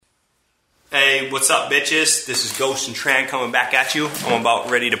Hey, what's up, bitches? This is Ghost and Tran coming back at you. I'm about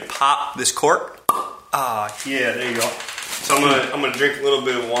ready to pop this cork. Yeah, there you go. So I'm gonna drink a little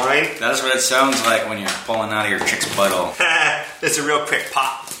bit of wine. That's what it sounds like when you're pulling out of your chick's butthole. It's a real quick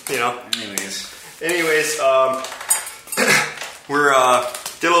pop, you know. Anyways, we're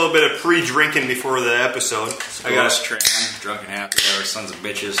did a little bit of pre-drinking before the episode. I got us Tran, drunken happy hour, sons of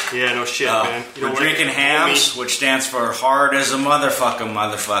bitches. Yeah, no shit, man. We're drinking hams, which stands for hard as a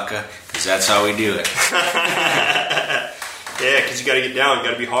motherfucker, because that's how we do it. Yeah, because you got to get down. You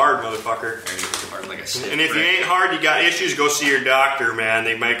got to be hard, motherfucker. Hard like a stick, and if you ain't hard, you got issues, go see your doctor, man.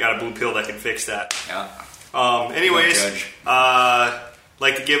 They might got a blue pill that can fix that. Yeah. Anyways,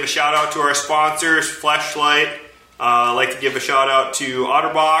 like to give a shout out to our sponsors, Fleshlight. Like to give a shout out to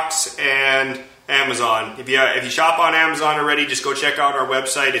OtterBox and Amazon. If you shop on Amazon already, just go check out our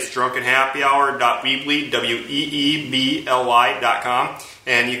website. It's drunkenhappyhour.weebly, weebly.com.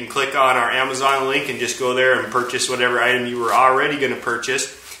 And you can click on our Amazon link and just go there and purchase whatever item you were already going to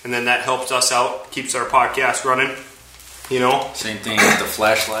purchase. And then that helps us out, keeps our podcast running. You know? Same thing with the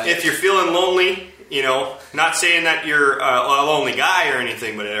flashlight. If you're feeling lonely, you know, not saying that you're a lonely guy or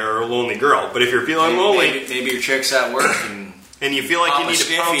anything, or a lonely girl, but if you're feeling lonely... Maybe your chick's at work and you feel like you need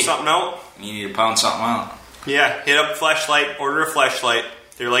to pound something out. You need to pound something out. Yeah, hit up Fleshlight, order a Fleshlight.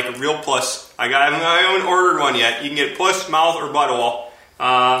 They're like a real puss. I haven't ordered one yet. You can get puss, mouth, or butthole.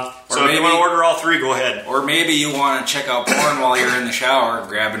 So if you want to order all three, go ahead. Or maybe you want to check out porn while you're in the shower,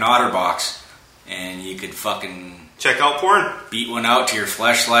 grab an OtterBox, and you could fucking... check out porn. Beat one out to your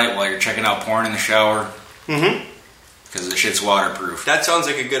flashlight while you're checking out porn in the shower. Mm-hmm. Because the shit's waterproof. That sounds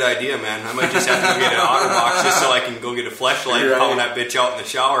like a good idea, man. I might just have to go get an OtterBox just so I can go get a fleshlight and pound that bitch out in the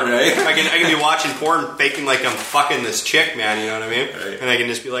shower. Right. I can be watching porn faking like I'm fucking this chick, man, you know what I mean? Right. And I can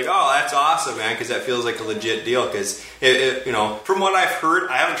just be like, oh, that's awesome, man, because that feels like a legit deal. Because, you know, from what I've heard,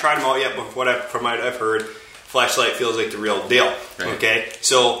 I haven't tried them out yet, but from what I've heard, Fleshlight feels like the real deal. Right. Okay,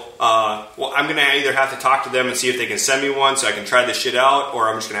 so I'm gonna either have to talk to them and see if they can send me one so I can try this shit out, or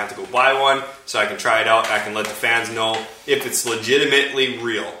I'm just gonna have to go buy one so I can try it out. And I can let the fans know if it's legitimately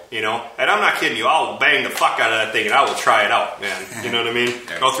real, you know. And I'm not kidding you. I'll bang the fuck out of that thing and I will try it out, man. You know what I mean?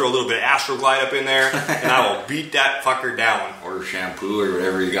 I'll throw a little bit of Astroglide up in there and I will beat that fucker down. Or shampoo or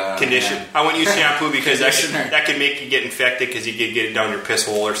whatever you got. Condition. I wouldn't use shampoo because that can make you get infected because you could get it down your piss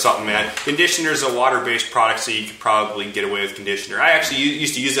hole or something, man. Conditioner is a water-based product, so you could probably get away with conditioner. I actually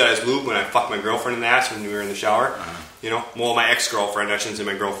used to use that as lube when I fucked my girlfriend in the ass when we were in the shower. You know, well, my ex-girlfriend. I shouldn't say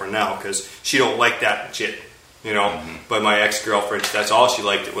my girlfriend now because she don't like that shit. You know, but my ex-girlfriend, that's all she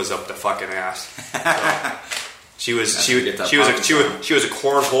liked. It was up the fucking ass. So, she was a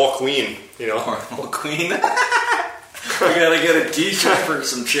cornhole queen. You know, cornhole queen. We gotta get a t-shirt for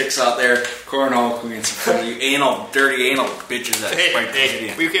some chicks out there. Cornhole queens, you dirty anal bitches.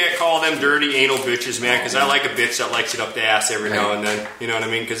 Hey, we can't call them dirty anal bitches, man, because I like a bitch that likes it up the ass every now and then. You know what I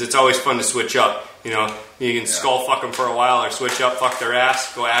mean? Because it's always fun to switch up. You know, you can skull fuck them for a while, or switch up, fuck their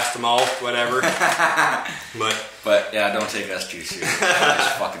ass, go ass to mouth, whatever. But yeah, don't take us too serious.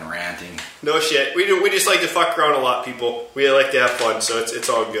 Just fucking ranting. No shit. We just like to fuck around a lot, people. We like to have fun, so it's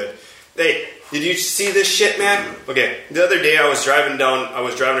all good. Hey, did you see this shit, man? Okay, the other day I was driving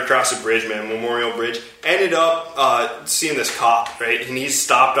across a bridge, man, Memorial Bridge. Ended up seeing this cop, right? And he's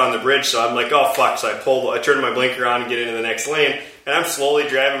stopped on the bridge, so I'm like, oh fuck. So I turned my blinker on and get into the next lane. And I'm slowly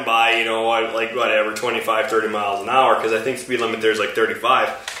driving by, you know, like whatever, 25, 30 miles an hour, because I think speed limit there is like 35.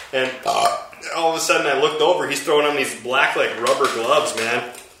 And all of a sudden I looked over, he's throwing on these black, like, rubber gloves,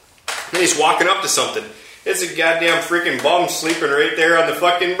 man. And he's walking up to something. It's a goddamn freaking bum sleeping right there on the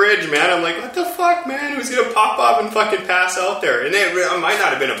fucking bridge, man. I'm like, what the fuck, man? Who's gonna pop up and fucking pass out there? And it might not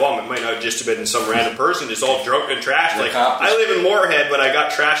have been a bum. It might not have just have been some random person just all drunk and trashed. Like, I live in Moorhead, but I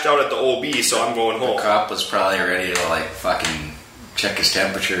got trashed out at the OB, so I'm going home. The cop was probably ready to, like, fucking check his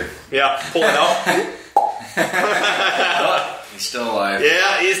temperature. Yeah, pull it out. He's still alive.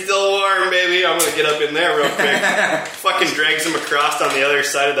 Yeah, he's still warm, baby. I'm gonna get up in there real quick. Fucking drags him across on the other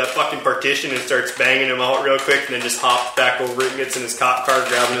side of that fucking partition and starts banging him out real quick, and then just hops back over it and gets in his cop car,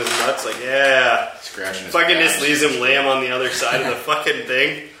 grabbing his nuts. Like, yeah. Scratching his fucking ass. Just leaves him lay him on the other side of the fucking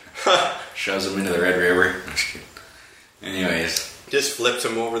thing. Shoves him into the Red River. Anyways. Just flips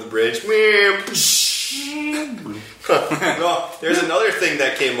him over the bridge. No, there's another thing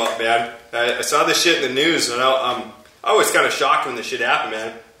that came up, man. I saw this shit in the news, and I was kind of shocked when this shit happened,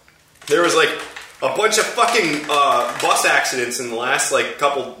 man. There was like a bunch of fucking bus accidents in the last like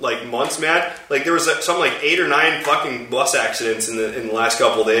couple like months, man. Like there was some like 8 or 9 fucking bus accidents in the last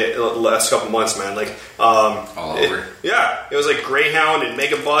couple months, man. Like all over. It was like Greyhound and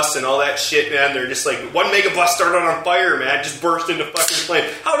Megabus and all that shit, man. They're just like one Megabus started on fire, man. Just burst into fucking flame.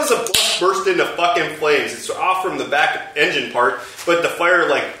 How does a bus burst into fucking flames. It's off from the back engine part, but the fire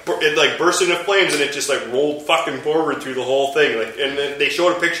it burst into flames and it just rolled fucking forward through the whole thing. And then they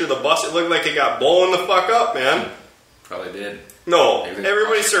showed a picture of the bus. It looked like it got blown the fuck up, man. Probably did. No,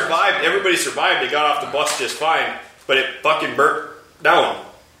 everybody survived. Everybody survived. They got off the bus just fine, but it fucking burnt down.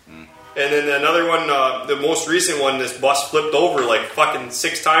 And then another one, the most recent one, this bus flipped over fucking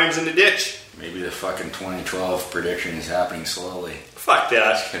 6 times in the ditch. Maybe the fucking 2012 prediction is happening slowly. Fuck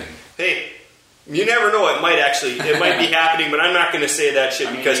that. Just kidding. Hey, you never know. It might be happening, but I'm not going to say that shit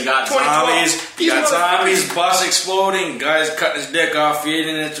because you got zombies, bus exploding, guys cutting his dick off,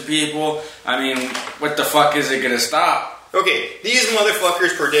 feeding it to people. I mean, what the fuck is it going to stop? Okay, these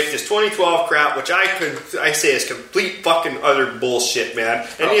motherfuckers predict this 2012 crap, which I say is complete fucking utter bullshit, man.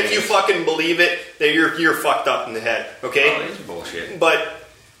 And if you fucking believe it, then you're fucked up in the head. Okay? Oh, it is bullshit. But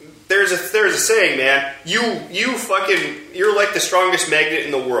there's a saying, man. You're like the strongest magnet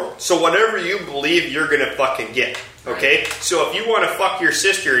in the world. So whatever you believe, you're gonna fucking get. Okay? Right. So if you want to fuck your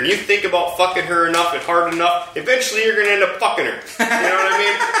sister and you think about fucking her enough and hard enough, eventually you're gonna end up fucking her. You know what I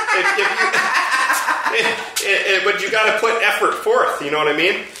mean? But you got to put effort forth, you know what I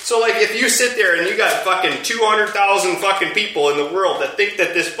mean? So, if you sit there and you got fucking 200,000 fucking people in the world that think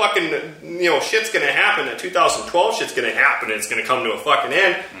that this fucking, shit's going to happen, that 2012 shit's going to happen, and it's going to come to a fucking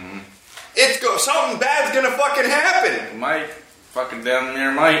end, something bad's going to fucking happen. It might. Fucking damn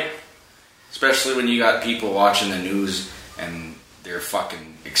near might. Especially when you got people watching the news and they're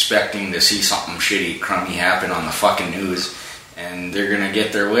fucking expecting to see something shitty, crummy happen on the fucking news. And they're gonna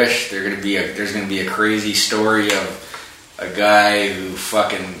get their wish. There's gonna be a crazy story of a guy who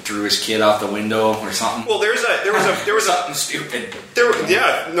fucking threw his kid out the window or something. Well, there was something stupid.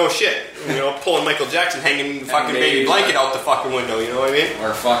 No shit. Pulling Michael Jackson, hanging the fucking baby blanket out the fucking window. You know what I mean?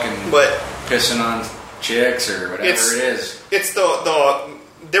 Or fucking pissing on chicks or whatever it is. It's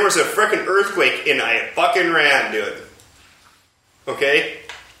there was a freaking earthquake in fucking Iran, dude. Okay,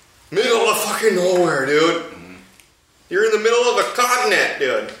 middle of fucking nowhere, dude. You're in the middle of a continent,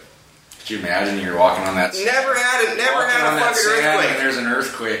 dude. Could you imagine you're walking on that? Never had a fucking earthquake. And there's an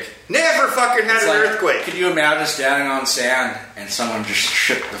earthquake. Never fucking had an earthquake. Could you imagine standing on sand and someone just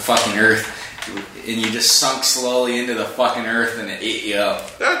shook the fucking earth and you just sunk slowly into the fucking earth and it ate you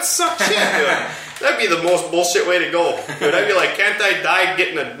up? That sucks shit, dude. That'd be the most bullshit way to go. Dude, I'd be like, can't I die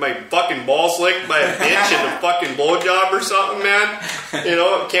getting my fucking balls licked by a bitch in a fucking blowjob or something, man?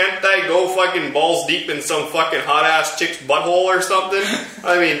 Can't I go fucking balls deep in some fucking hot-ass chick's butthole or something?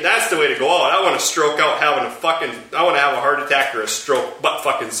 I mean, that's the way to go out. I want to stroke out I want to have a heart attack or a stroke butt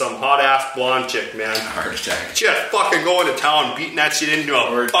fucking some hot-ass blonde chick, man. Heart attack. Just fucking going to town, beating that shit into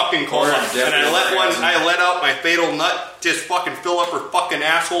a fucking corner. And I let out my fatal nut, just fucking fill up her fucking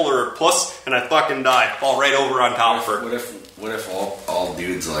asshole or her puss, and I fucking die. Fall right over on top of her. What if all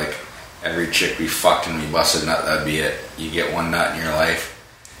dudes, every chick we fucked and we busted a nut, that'd be it? You get one nut in your life.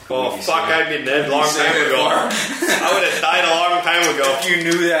 Oh, fuck, I'd be dead a long time ago. I would have died a long time ago. If you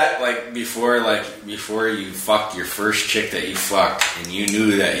knew that, before you fucked your first chick that you fucked, and you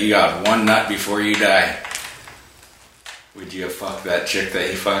knew that you got one nut before you die, would you have fucked that chick that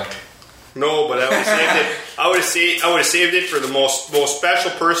you fucked? No, but I would have saved it. I would have saved it for the most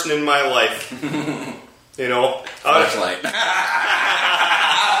special person in my life. Flashlight.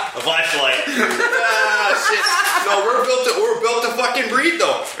 A flashlight. Shit. No, we're built to fucking breed,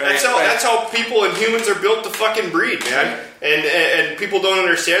 though. That's how people and humans are built to fucking breed, man. And people don't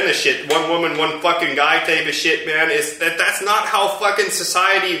understand this shit. One woman, one fucking guy type of shit, man. That's not how fucking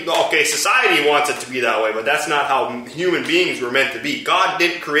society. Okay, society wants it to be that way, but that's not how human beings were meant to be. God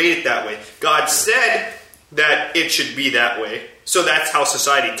didn't create it that way. God said that it should be that way. So that's how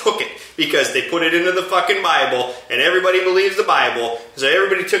society took it. Because they put it into the fucking Bible, and everybody believes the Bible. So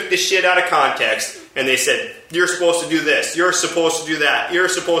everybody took this shit out of context, and they said, you're supposed to do this, you're supposed to do that, you're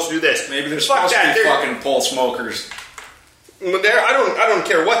supposed to do this. Maybe they're supposed to be fucking pole smokers. I don't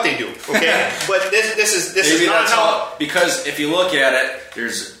care what they do, okay? But this is not how... Because if you look at it,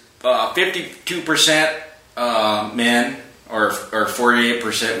 there's 52% men, or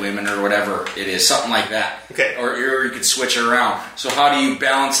 48% women, or whatever it is, something like that. Okay. Or you could switch it around. So how do you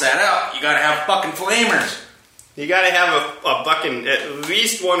balance that out? You gotta have fucking flamers. You gotta have a fucking, at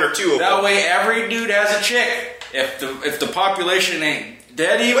least one or two of them. That way every dude has a chick. If the population ain't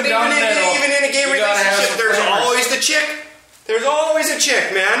dead even down the middle, even in a gay relationship, there's always the chick. There's always a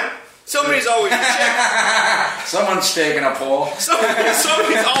chick, man. Somebody's always the chick. Someone's taking a poll.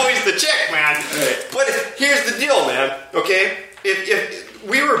 Somebody's always the chick, man. But here's the deal, man. Okay? If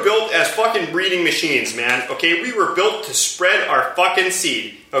we were built as fucking breeding machines, man. Okay, we were built to spread our fucking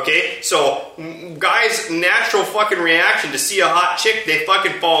seed. Okay, so guys' natural fucking reaction to see a hot chick, they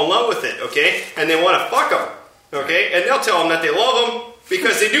fucking fall in love with it. Okay, and they want to fuck them. Okay, and they'll tell them that they love them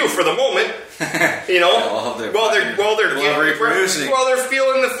because they do for the moment. You know, while they're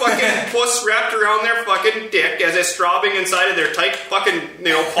feeling the fucking puss wrapped around their fucking dick as it's throbbing inside of their tight fucking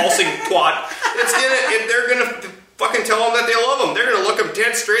pulsing twat. They're gonna fucking tell them that they love them. They're gonna look them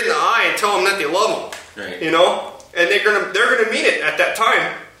dead straight in the eye and tell them that they love them. Right. You know, and they're gonna mean it at that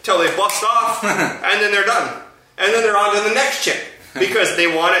time till they bust off, and then they're done, and then they're on to the next chick because they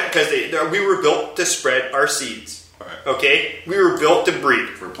want it because we were built to spread our seeds. Right. Okay, we were built to breed.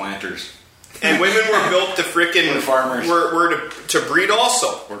 We're planters. And women were built to freaking... We're farmers. We're to breed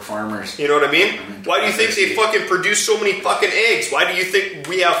also. We're farmers. You know what I mean? Why do you think they fucking produce so many fucking eggs? Why do you think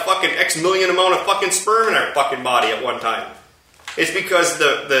we have fucking X million amount of fucking sperm in our fucking body at one time? It's because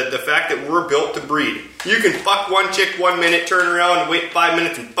the fact that we're built to breed. You can fuck one chick 1 minute, turn around, wait 5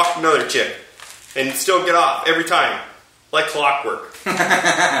 minutes, and fuck another chick. And still get off every time. Like clockwork.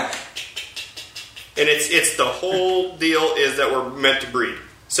 And it's the whole deal is that we're meant to breed.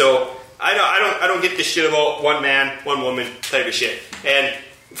 So... I don't get this shit about one man, one woman type of shit. And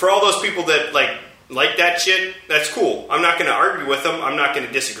for all those people that like that shit, that's cool. I'm not going to argue with them. I'm not going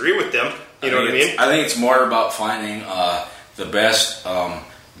to disagree with them. You know what I mean? I think it's more about finding the best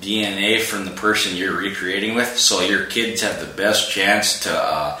DNA from the person you're recreating with, so your kids have the best chance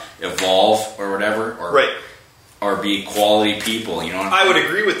to evolve or whatever, or be quality people. You know what I would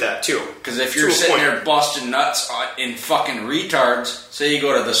agree with that too. Because if you're sitting there busting nuts in fucking retards, say you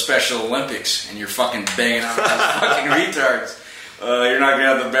go to the Special Olympics and you're fucking banging out those fucking retards, you're not going to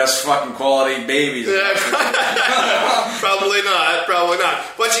have the best fucking quality babies. Probably not.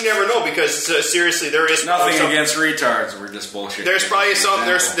 But you never know because seriously, there is nothing against retards. We're just bullshit. There's probably some.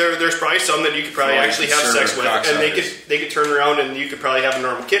 There's probably some that you could probably actually have sex with, and they could turn around and you could probably have a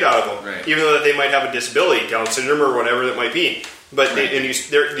normal kid out of them, right. Even though that they might have a disability, Down syndrome or whatever that might be. But right.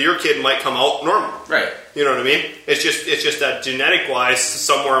 Your kid might come out normal, right? You know what I mean? It's just that genetic wise,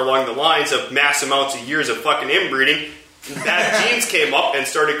 somewhere along the lines of mass amounts of years of fucking inbreeding. Bad genes came up and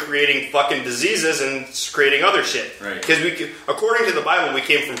started creating fucking diseases and creating other shit. Right. Because according to the Bible, we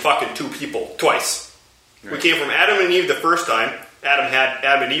came from fucking two people twice. Right. We came from Adam and Eve the first time.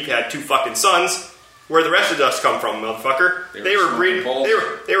 Adam and Eve had two fucking sons. Where the rest of us come from, motherfucker? They were breeding.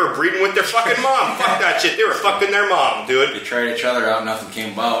 They were breeding with their fucking mom. Fuck that shit. They were fucking their mom, dude. They tried each other out, nothing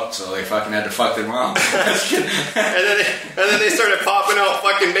came about, so they fucking had to fuck their mom. and then they started popping out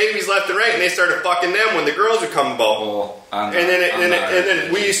fucking babies left and right, and they started fucking them when the girls would come about. Well, and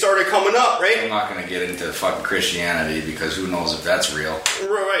then we started coming up, right? I'm not going to get into fucking Christianity because who knows if that's real.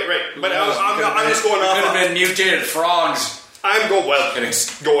 Right. But I'm just going off. Could have been mutated frogs. I'm go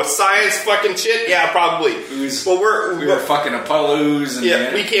with science fucking shit. Yeah, probably. We were fucking a puddle of ooze.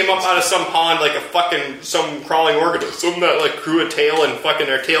 We came up out of some pond like some crawling organism that like grew a tail and fucking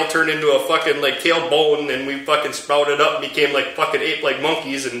our tail turned into a fucking like tail bone and we fucking sprouted up and became like fucking ape like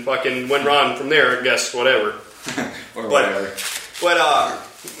monkeys and fucking went on from there. I guess whatever. Whatever. But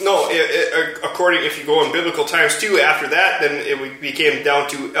no. According if you go in biblical times too, after that then it became down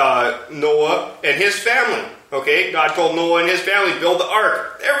to Noah and his family. Okay, God told Noah and his family build the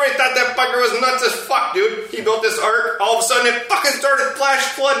ark. Everybody thought that fucker was nuts as fuck, dude. He built this ark. All of a sudden, it fucking started flash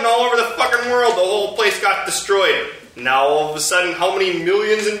flooding all over the fucking world. The whole place got destroyed. Now, all of a sudden, how many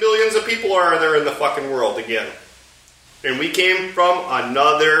millions and billions of people are there in the fucking world again? And we came from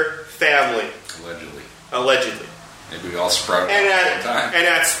another family. Allegedly. Maybe we all sprouted at the time. And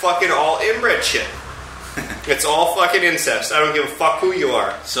that's fucking all inbred shit. It's all fucking incest. I don't give a fuck who you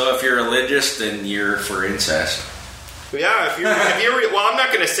are. So if you're religious, then you're for incest. Yeah, if you're well, I'm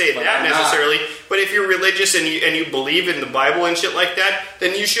not going to say that necessarily, but if you're religious and you believe in the Bible and shit like that,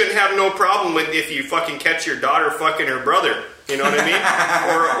 then you shouldn't have no problem with if you fucking catch your daughter fucking her brother. You know what I mean?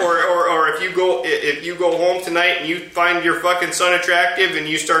 or if you go home tonight and you find your fucking son attractive and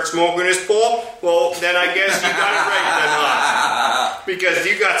you start smoking his pole, well, then I guess you got it right then, huh? Because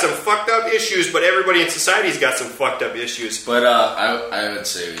you got some fucked up issues, but everybody in society's got some fucked up issues. But I would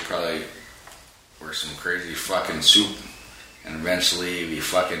say we probably were some crazy fucking soup, and eventually we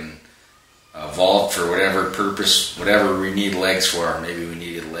fucking evolved for whatever purpose, whatever we need legs for. Maybe we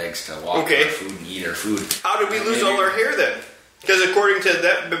needed legs to walk our food and eat our food. How did we lose all our hair then? Because according to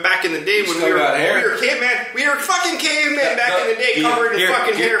that, back in the day when we were caveman, we were fucking cavemen back in the day, covered in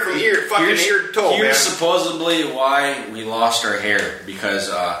fucking hair from ear to toe. Here's supposedly why we lost our hair, because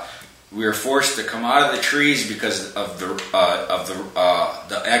we were forced to come out of the trees because of the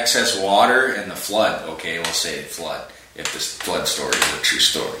excess water and the flood. Okay, we'll say flood. if this flood story is a true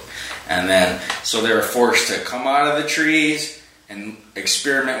story. And then, so they were forced to come out of the trees and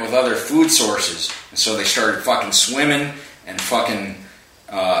experiment with other food sources. And so they started fucking swimming and fucking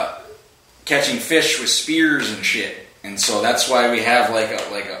catching fish with spears and shit. And so that's why we have like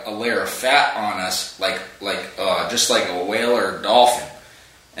a layer of fat on us, just like a whale or a dolphin.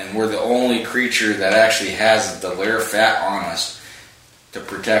 And we're the only creature that actually has the layer of fat on us to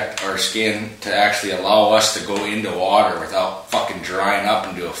protect our skin, to actually allow us to go into water without fucking drying up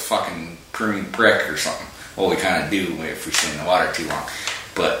into a fucking pruning prick or something. Well, we kind of do if we stay in the water too long.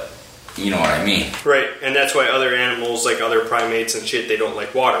 But you know what I mean. Right, and that's why other animals, like other primates and shit, they don't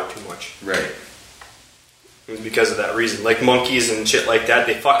like water too much. Right. It was because of that reason. Like monkeys and shit like that,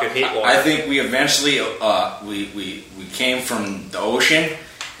 they fucking hate water. I think we eventually, we came from the ocean,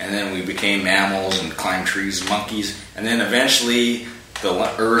 and then we became mammals and climbed trees, monkeys, and then eventually the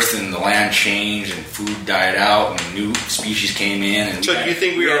earth and the land changed and food died out and new species came in. And so do you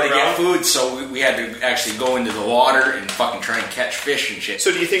think we were had to around? get food, so we had to actually go into the water and fucking try and catch fish and shit.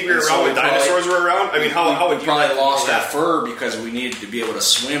 So do you think we were around when dinosaurs were around? I mean, how would we you probably lost that? our fur because we needed to be able to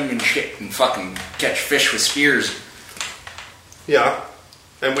swim and shit and fucking catch fish with spears. Yeah,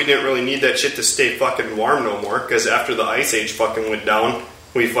 and we didn't really need that shit to stay fucking warm no more, because after the Ice Age fucking went down,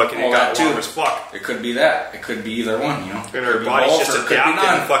 we fucking got warm as fuck. It could be that. It could be either one, you know. And our bodies just adapted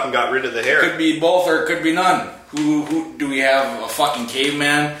and fucking got rid of the hair. It could be both or it could be none. Who do we have? A fucking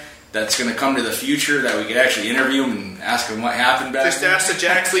caveman that's going to come to the future that we could actually interview him and ask him what happened back Just then? ask the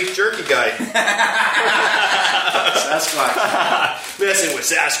Jack's Leaf Jerky guy. Sasquatch. Messing with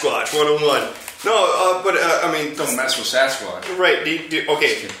Sasquatch 101. No, but I mean, Don't mess with Sasquatch. right? Do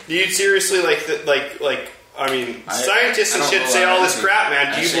you seriously scientists and I don't shit know say that all this anything. crap,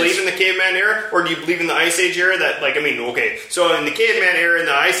 man. Do you I say believe in it's- the caveman era, or do you believe in the Ice Age era? So in the caveman era and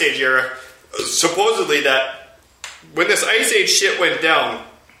the Ice Age era, supposedly that when this Ice Age shit went down,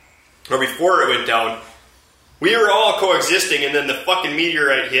 or before it went down, we were all coexisting, and then the fucking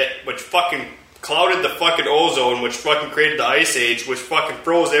meteorite hit, which fucking clouded the fucking ozone, which fucking created the Ice Age, which fucking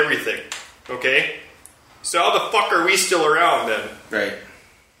froze everything. Okay? So how the fuck are we still around then? Right.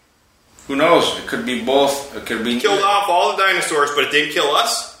 Who knows? It could be both. It could be Killed off all the dinosaurs, but it didn't kill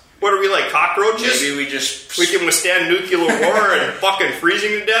us? What are we, like cockroaches? Maybe we just... We can withstand nuclear war and fucking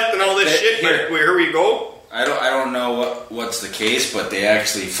freezing to death and all this shit, but here we go. I don't know what's the case, but they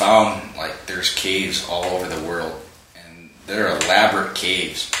actually found, like, there's caves all over the world, and they're elaborate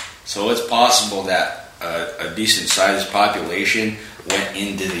caves. So it's possible that a decent-sized population went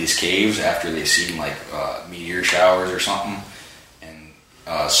into these caves after they seen, like, meteor showers or something, and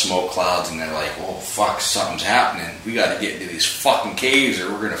smoke clouds, and they're like, oh, fuck, something's happening. We gotta get into these fucking caves or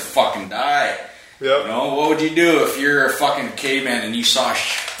we're gonna fucking die. Yep. You know, what would you do if you're a fucking caveman and you saw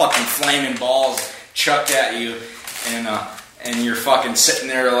fucking flaming balls chucked at you, and you're fucking sitting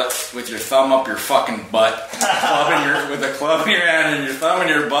there with your thumb up your fucking butt, with a club in your hand and your thumb in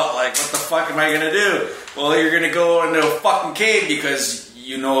your butt, like, what the fuck am I gonna do? Well, you're gonna go into a fucking cave because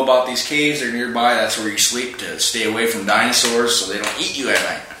you know about these caves, they're nearby, that's where you sleep to stay away from dinosaurs so they don't eat you at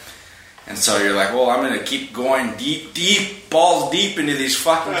night. And so you're like, well, I'm gonna keep going deep, balls deep into these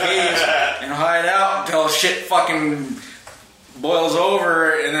fucking caves and hide out until shit fucking boils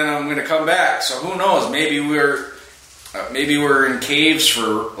over, and then I'm gonna come back. So who knows? Maybe we're in caves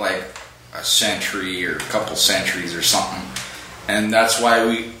for like a century or a couple centuries or something, and that's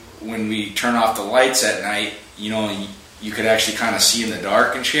why when we turn off the lights at night, you know, you could actually kind of see in the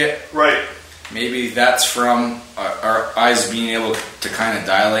dark and shit. Right. Maybe that's from our eyes being able to kind of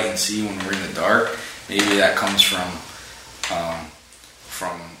dilate and see when we're in the dark. Maybe that comes from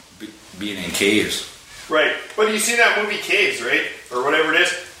being in caves. Right. But you see that movie Caves, right? Or whatever it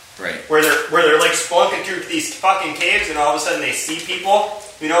is? Right. Where they're like spelunking through these fucking caves, and all of a sudden they see people.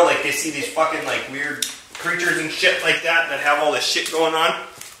 You know, like they see these fucking like weird creatures and shit like that have all this shit going on.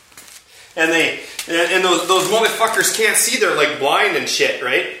 And those motherfuckers can't see, they're like blind and shit,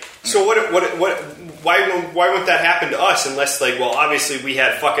 right? So why wouldn't that happen to us unless, like, well, obviously we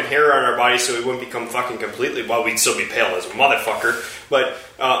had fucking hair on our body, so we wouldn't become fucking completely, well, we'd still be pale as a motherfucker, but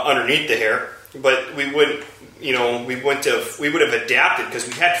underneath the hair, but we wouldn't, you know, we would have adapted because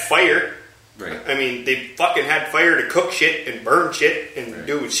we had fire. Right. I mean, they fucking had fire to cook shit and burn shit and right.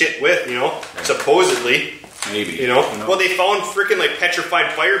 do shit with, you know, right. Supposedly. Maybe. You know? Well, they found freaking like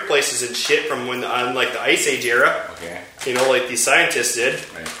petrified fireplaces and shit from like the Ice Age era. Okay. You know, like these scientists did.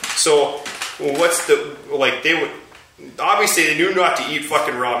 Right. So, what's the, like, they would, obviously they knew not to eat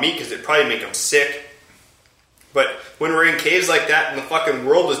fucking raw meat because it'd probably make them sick. But when we're in caves like that and the fucking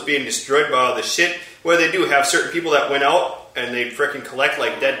world is being destroyed by all this shit, what do? Have certain people that went out and they freaking collect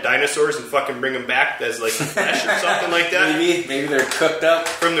like dead dinosaurs and fucking bring them back as like flesh or something like that. Maybe they're cooked up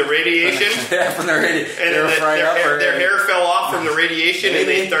from the radiation. From the radiation. And their hair fell off from the radiation, and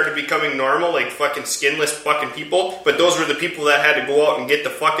they started becoming normal, like fucking skinless fucking people. But those were the people that had to go out and get the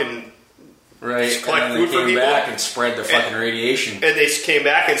fucking collect and food they for came people. back and spread the fucking radiation. And they came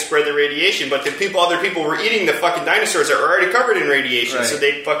back and spread the radiation, but the other people were eating the fucking dinosaurs that were already covered in radiation, so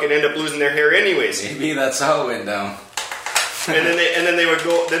they'd fucking end up losing their hair anyways. Maybe that's how it went down. and then they would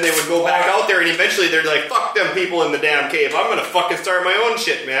go back out there, and eventually they're like, fuck them people in the damn cave. I'm gonna fucking start my own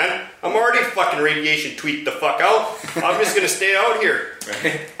shit, man. I'm already fucking radiation tweaked the fuck out. I'm just gonna stay out here.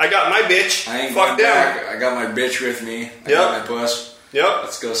 Right. I got my bitch. I ain't fuck them. back. I got my bitch with me. I got my puss. Yep.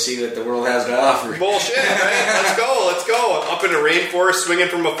 Let's go see what the world has to offer. Bullshit, right? Let's go. Up in the rainforest, swinging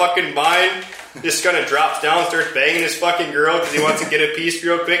from a fucking vine. Just kind of drops down, starts banging his fucking girl because he wants to get a piece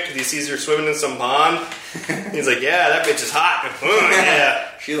real quick because he sees her swimming in some pond. He's like, yeah, that bitch is hot.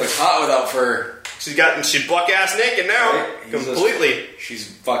 Yeah. She looks hot without fur. She's buck ass naked now. Right? Completely. She's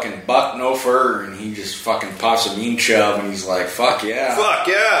fucking buck, no fur, and he just fucking pops a mean chub and he's like, fuck yeah. Fuck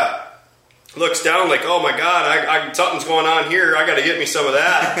yeah. Looks down like, oh my god, something's going on here. I got to get me some of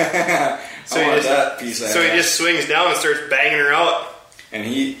that. So he just swings down and starts banging her out. And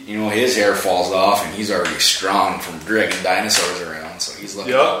his hair falls off, and he's already strong from dragging dinosaurs around. So he's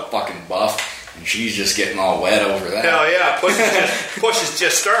looking all fucking buff, and she's just getting all wet over that. Hell yeah, Push is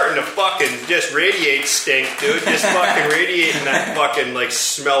just starting to fucking just radiate stink, dude. Just fucking radiating that fucking like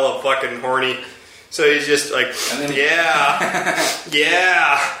smell of fucking horny. So he's just like, yeah,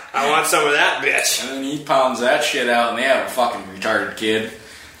 I want some of that bitch. And then he pounds that shit out, and they have a fucking retarded kid.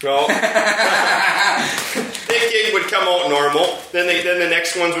 Well, the kid would come out normal. Then the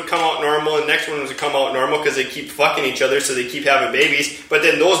next ones would come out normal, and the next ones would come out normal because they keep fucking each other, so they keep having babies. But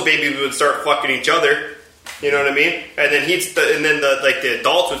then those babies would start fucking each other. You know what I mean? And then the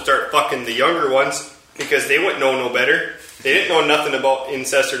adults would start fucking the younger ones because they wouldn't know no better. They didn't know nothing about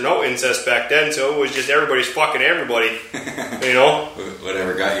incest or no incest back then, so it was just everybody's fucking everybody. You know?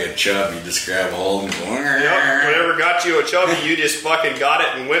 Whatever got you a chub, you just grab a hold and go. Yep, whatever got you a chubby, you just fucking got it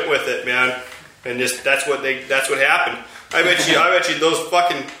and went with it, man. And just that's what happened. I bet you those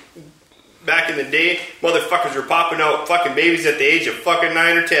fucking back in the day, motherfuckers were popping out fucking babies at the age of fucking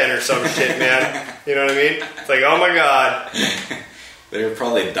 9 or 10 or some shit, man. You know what I mean? It's like, oh my god. They were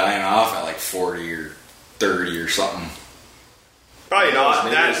probably dying off at like 40 or 30 or something. Probably not.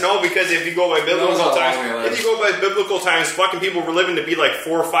 No, because if you go by biblical times, fucking people were living to be like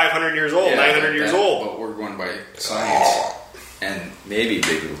 400 or 500 years old, 900 years old. But we're going by science and maybe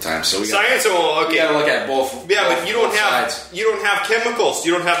biblical times. So we gotta look at both. Yeah, but you don't have chemicals.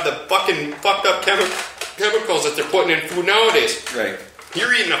 You don't have the fucking fucked up chemicals that they're putting in food nowadays. Right.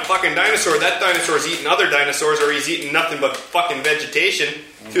 You're eating a fucking dinosaur. That dinosaur's eating other dinosaurs, or he's eating nothing but fucking vegetation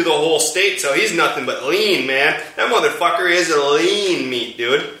through the whole state. So he's nothing but lean, man. That motherfucker is a lean meat,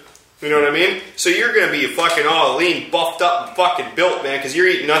 dude. You know what I mean? So you're gonna be fucking all lean, buffed up, and fucking built, man, because you're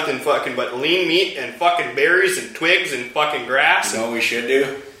eating nothing fucking but lean meat and fucking berries and twigs and fucking grass. You know what we should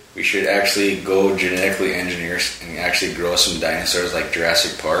do? We should actually go genetically engineer and actually grow some dinosaurs like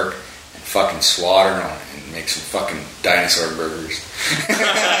Jurassic Park and fucking slaughter them and make some fucking dinosaur burgers.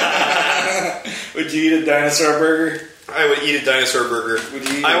 Would you eat a dinosaur burger? I would eat a dinosaur burger. Would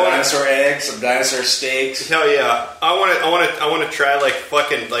you eat dinosaur eggs, some dinosaur steaks? Hell yeah! I want to try like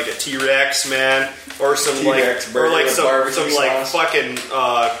fucking like a T-Rex, man, or some T-Rex like burger or like some like sauce. fucking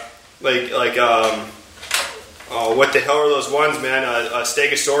what the hell are those ones, man? A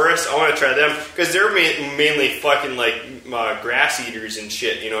Stegosaurus. I want to try them because they're mainly fucking like grass eaters and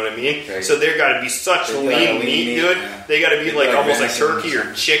shit. You know what I mean? Right. So they got to be such lean meat, dude. Yeah. They got to be like almost like turkey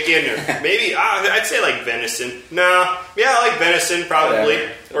or chicken or maybe I'd say like venison. Nah, yeah, I like venison probably.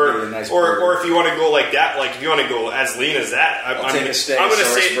 Or if you want to go like that, like if you want to go as lean as that, I'm going to say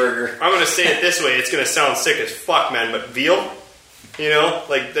it this way. It's going to sound sick as fuck, man. But veal. You know,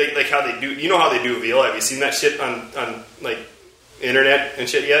 like how they do. You know how they do veal? Have you seen that shit on like internet and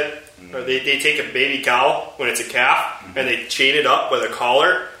shit yet? Mm-hmm. Or they take a baby cow when it's a calf and they chain it up with a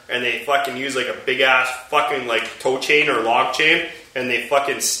collar and they fucking use like a big ass fucking like toe chain or log chain and they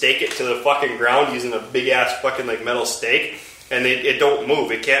fucking stake it to the fucking ground using a big ass fucking like metal stake. And it don't move.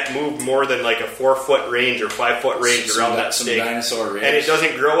 It can't move more than like a 4-foot range or 5-foot range around that stake. Dinosaur range. And it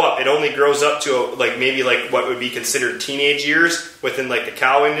doesn't grow up. It only grows up to maybe what would be considered teenage years within like the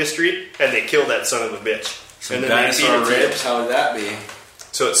cow industry. And they kill that son of a bitch. Some and then dinosaur ribs. How would that be?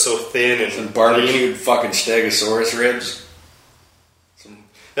 So it's so thin and some barbecued fucking Stegosaurus ribs.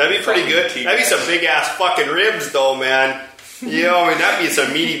 That'd be pretty good. That'd be some big ass fucking ribs though, man. You know, I mean that'd be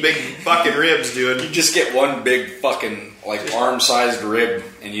some meaty big fucking ribs, dude. You just get one big fucking like arm-sized rib,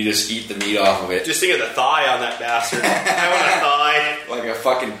 and you just eat the meat off of it. Just think of the thigh on that bastard. I want a thigh. Like a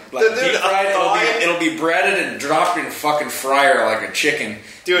fucking deep fried. It'll be breaded and dropped in a fucking fryer like a chicken.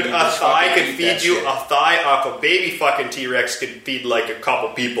 Dude, a thigh could feed you. A thigh off a baby fucking T-Rex could feed like a couple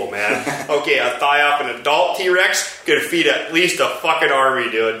people, man. Okay, a thigh off an adult T-Rex could feed at least a fucking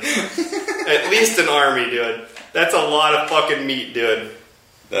army, dude. At least an army, dude. That's a lot of fucking meat, dude.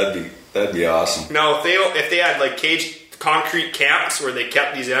 That'd be awesome. Now, if they had like caged concrete camps where they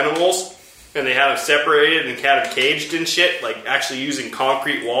kept these animals and they had them separated and had them caged and shit, like actually using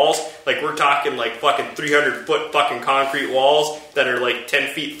concrete walls, like we're talking like fucking 300-foot fucking concrete walls that are like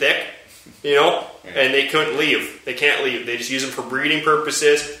 10 feet thick, you know, and they couldn't leave. They can't leave. They just use them for breeding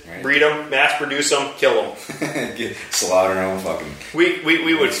purposes, breed them, mass produce them, kill them. Slaughter them, fucking. We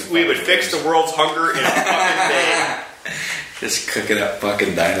would fix the world's hunger in a fucking day. Just cooking up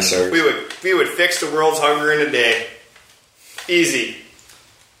fucking dinosaurs. We would fix the world's hunger in a day. Easy.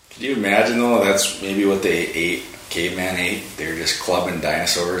 Could you imagine though? That's maybe what they ate. Caveman ate. They're just clubbing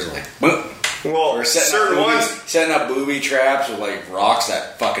dinosaurs like. Boom. Well, or setting up booby traps with like rocks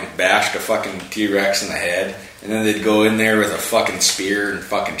that fucking bashed a fucking T-Rex in the head, and then they'd go in there with a fucking spear and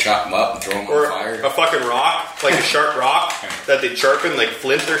fucking chop them up and throw them on fire. A fucking rock, like a sharp rock that they'd sharpen, like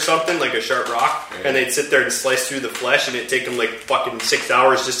flint or something, like a sharp rock, and they'd sit there and slice through the flesh, and it'd take them like fucking 6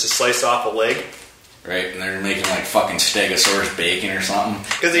 hours just to slice off a leg. Right, and they're making like fucking Stegosaurus bacon or something.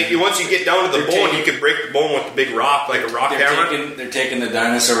 Because once you get down to the bone, you can break the bone with the big rock, like a rock hammer. They're taking the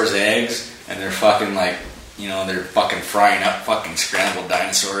dinosaur's eggs, and they're fucking like, you know, they're fucking frying up fucking scrambled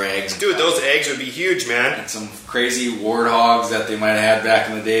dinosaur eggs. Dude, those eggs would be huge, man. And some crazy warthogs that they might have had back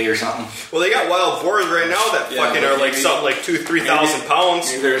in the day or something. Well, they got wild boars right now that fucking are like something like 2,000-3,000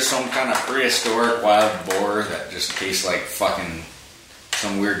 pounds. Maybe there's some kind of prehistoric wild boar that just tastes like fucking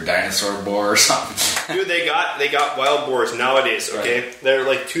some weird dinosaur boar or something. Dude, they got wild boars nowadays, okay? Right. They're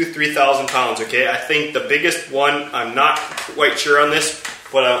like 2,000-3,000 pounds, okay? I think the biggest one, I'm not quite sure on this,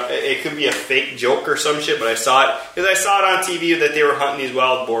 but it could be a fake joke or some shit, but I saw it, because I saw it on TV that they were hunting these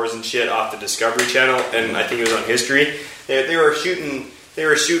wild boars and shit off the Discovery Channel, and I think it was on History. They were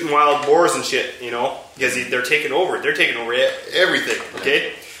shooting wild boars and shit, you know, because they're taking over everything,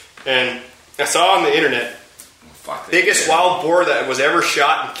 okay? And I saw on the internet, biggest wild boar that was ever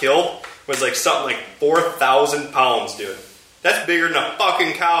shot and killed was like something like 4,000 pounds, dude. That's bigger than a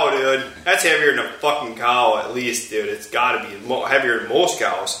fucking cow, dude. That's heavier than a fucking cow, at least, dude. It's gotta be heavier than most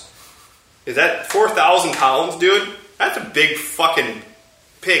cows. Is that 4,000 pounds, dude? That's a big fucking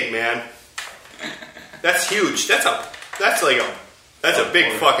pig, man. That's huge. That's a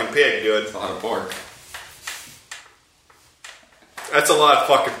big fucking pig, dude. That's a lot of pork. That's a lot of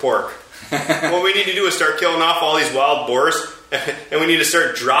fucking pork. What we need to do is start killing off all these wild boars, and we need to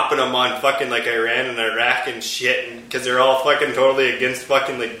start dropping them on fucking like Iran and Iraq and shit, because they're all fucking totally against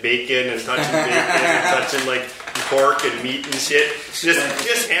fucking like bacon and touching bacon and touching like pork and meat and shit. Just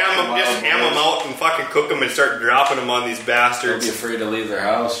ham them out and fucking cook them and start dropping them on these bastards. They'll be afraid to leave their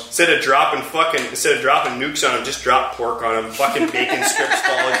house. Instead of dropping nukes on them, just drop pork on them. Fucking bacon strips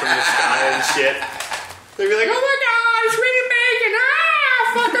falling from the sky and shit. They'd be like, oh my god, it's really bacon!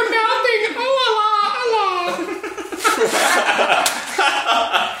 Fucking melting! Oh, Allah!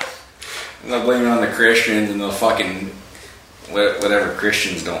 They'll blame it on the Christians and they'll fucking whatever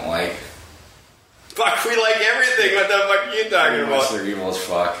Christians don't like. Fuck, we like everything. What the fuck are you talking about? They're evil as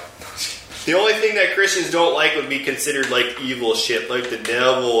fuck. The only thing that Christians don't like would be considered like evil shit, like the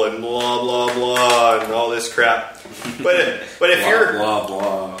devil and blah blah blah and all this crap. But if you're blah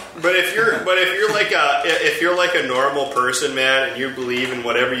blah. But if you're like a normal person, man, and you believe in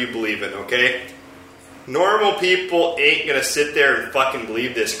whatever you believe in, okay? Normal people ain't gonna sit there and fucking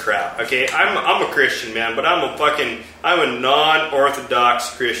believe this crap, okay? I'm a Christian, man, but I'm a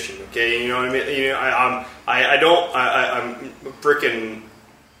non-orthodox Christian, okay? You know what I mean? You know, I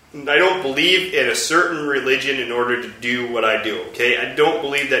don't believe in a certain religion in order to do what I do, okay? I don't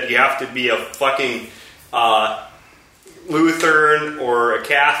believe that you have to be a fucking Lutheran or a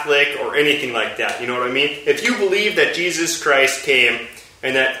Catholic or anything like that, you know what I mean? If you believe that Jesus Christ came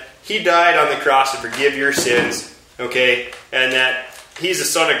and that He died on the cross to forgive your sins, okay, and that He's the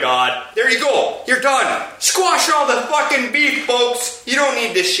Son of God, there you go. You're done. Squash all the fucking beef, folks. You don't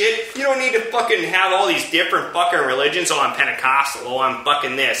need this shit. You don't need to fucking have all these different fucking religions. Oh, I'm Pentecostal. Oh, I'm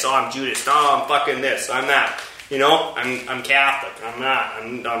fucking this. Oh, I'm Judas. Oh, I'm fucking this. I'm that. You know, I'm Catholic. I'm not.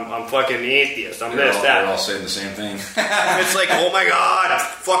 I'm fucking atheist. I'm that. They're all saying the same thing. It's like, oh my god,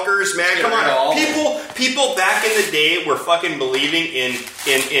 fuckers, man, come on. People back in the day were fucking believing in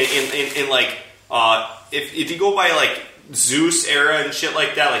like if you go by like Zeus era and shit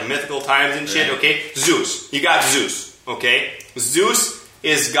like that, like mythical times and shit, okay? Zeus. You got Zeus. Okay? Zeus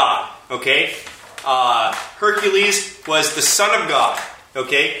is God. Okay? Hercules was the son of God.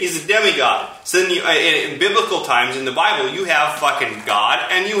 Okay? He's a demigod. So then in biblical times, in the Bible, you have fucking God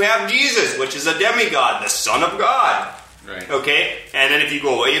and you have Jesus, which is a demigod, the son of God. Right. Okay? And then if you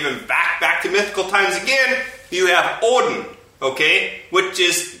go even back to mythical times again, you have Odin. Okay? Which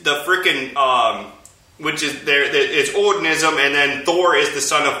is the freaking, it's Odinism, and then Thor is the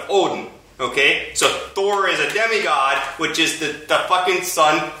son of Odin. Okay? So Thor is a demigod, which is the fucking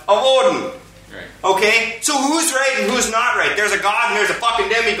son of Odin. Right. Okay? So who's right and who's not right? There's a god and there's a fucking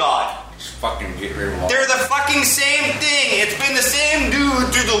demigod. Just fucking get rid of all. They're the fucking same thing. It's been the same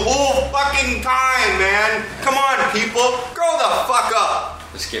dude through the whole fucking time, man. Come on, people. Grow the fuck up.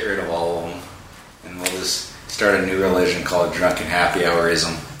 Let's get rid of all of them. And we'll just start a new religion called Drunken Happy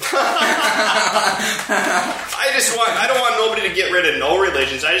Hourism. I don't want nobody to get rid of no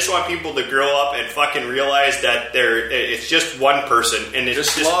religions. I just want people to grow up and fucking realize that it's just one person, and it's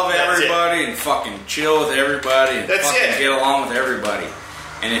just love everybody and fucking chill with everybody and get along with everybody.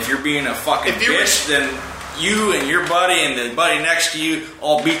 And if you're being a fucking bitch, then you and your buddy and the buddy next to you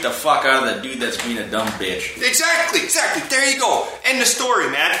all beat the fuck out of the dude that's being a dumb bitch. Exactly. There you go. End the story,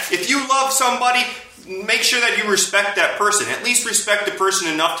 man. If you love somebody, make sure that you respect that person. At least respect the person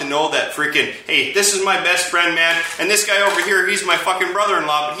enough to know that freaking, hey, this is my best friend, man, and this guy over here, he's my fucking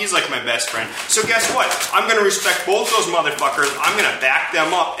brother-in-law, but he's like my best friend. So guess what? I'm going to respect both those motherfuckers. I'm going to back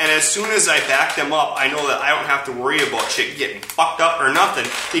them up, and as soon as I back them up, I know that I don't have to worry about shit getting fucked up or nothing,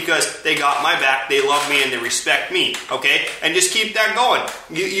 because they got my back, they love me, and they respect me, okay? And just keep that going.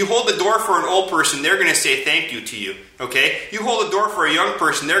 You hold the door for an old person, they're going to say thank you to you. Okay? You hold the door for a young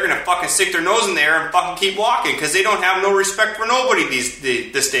person, they're going to fucking stick their nose in the air and fucking keep walking because they don't have no respect for nobody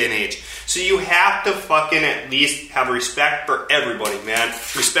this day and age. So you have to fucking at least have respect for everybody, man.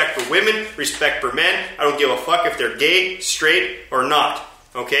 Respect for women, respect for men. I don't give a fuck if they're gay, straight, or not.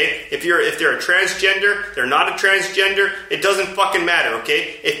 Okay? If they're a transgender, they're not a transgender, it doesn't fucking matter,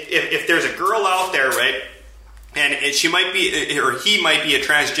 okay? If there's a girl out there, right? And she might be, or he might be a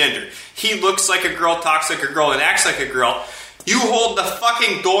transgender. He looks like a girl, talks like a girl, and acts like a girl. You hold the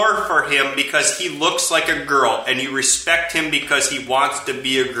fucking door for him because he looks like a girl, and you respect him because he wants to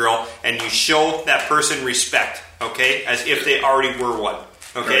be a girl, and you show that person respect, okay? As if they already were one,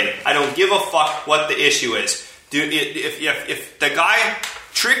 okay? Right. I don't give a fuck what the issue is. Dude, if the guy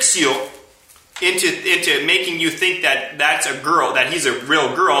tricks you into making you think that that's a girl, that he's a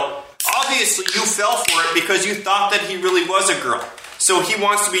real girl, obviously you fell for it because you thought that he really was a girl. So he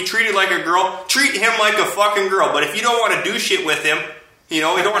wants to be treated like a girl. Treat him like a fucking girl. But if you don't want to do shit with him, you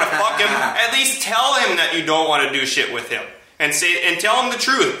don't want to fuck him, at least tell him that you don't want to do shit with him. And tell him the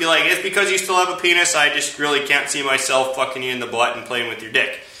truth. Be like, it's because you still have a penis, I just really can't see myself fucking you in the butt and playing with your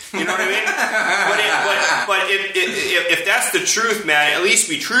dick. You know what I mean? But if that's the truth, man, at least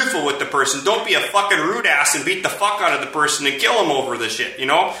be truthful with the person. Don't be a fucking rude ass and beat the fuck out of the person and kill him over this shit,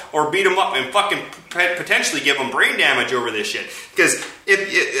 or beat him up and fucking potentially give him brain damage over this shit. Because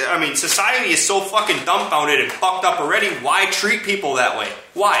society is so fucking dumbfounded and fucked up already. Why treat people that way?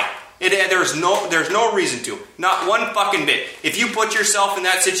 Why? There's no reason to. Not one fucking bit. If you put yourself in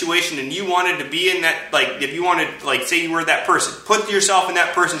that situation and you wanted to be in that, if you wanted, say you were that person, put yourself in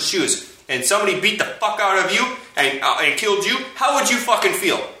that person's shoes, and somebody beat the fuck out of you and killed you, how would you fucking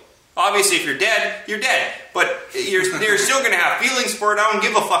feel? Obviously, if you're dead, you're dead. But you're still going to have feelings for it. I don't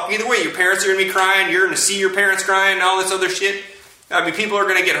give a fuck either way. Your parents are going to be crying. You're going to see your parents crying and all this other shit. People are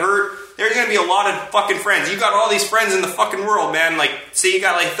going to get hurt. There's going to be a lot of fucking friends. You got all these friends in the fucking world, man. Say you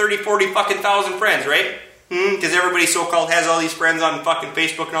got 30, 40 fucking thousand friends, right? Because everybody so-called has all these friends on fucking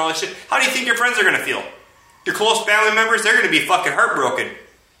Facebook and all this shit. How do you think your friends are going to feel? Your close family members, they're going to be fucking heartbroken.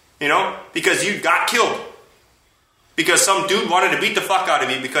 Because you got killed. Because some dude wanted to beat the fuck out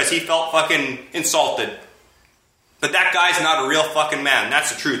of you because he felt fucking insulted. But that guy's not a real fucking man.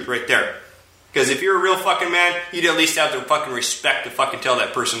 That's the truth right there. Because if you're a real fucking man, you'd at least have the fucking respect to fucking tell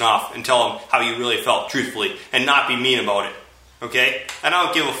that person off and tell them how you really felt truthfully and not be mean about it. Okay? And I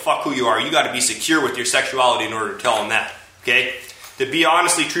don't give a fuck who you are. You got to be secure with your sexuality in order to tell them that. Okay? To be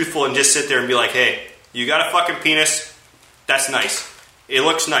honestly truthful and just sit there and be like, hey, you got a fucking penis. That's nice. It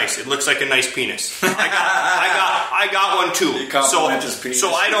looks nice. It looks like a nice penis. I got one too. So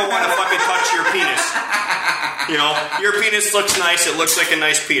I don't want to fucking touch your penis. Your penis looks nice. It looks like a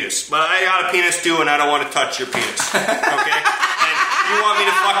nice penis. But I got a penis too, and I don't want to touch your penis. Okay? And you want me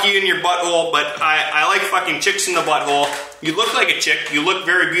to fuck you in your butthole, but I like fucking chicks in the butthole. You look like a chick. You look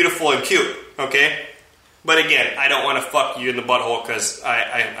very beautiful and cute. Okay? But again, I don't want to fuck you in the butthole because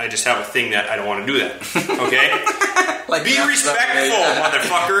I just have a thing that I don't want to do that. Okay? Like be respectful,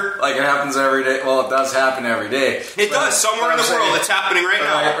 motherfucker. Like it happens every day. Well, it does happen every day. It does. Somewhere in the world, it's happening right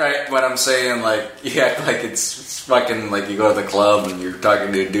now. Right. But I'm saying, like, you act like it's fucking like you go to the club and you're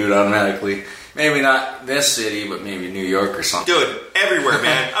talking to a dude automatically. Maybe not this city, but maybe New York or something. Dude, everywhere,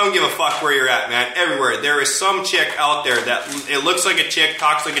 man. I don't give a fuck where you're at, man. Everywhere. There is some chick out there that it looks like a chick,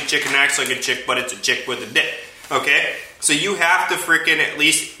 talks like a chick, and acts like a chick, but it's a chick with a dick. Okay? So you have to freaking at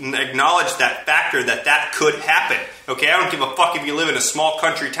least acknowledge that factor that could happen. Okay? I don't give a fuck if you live in a small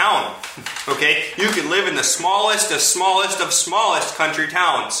country town. Okay? You could live in the smallest country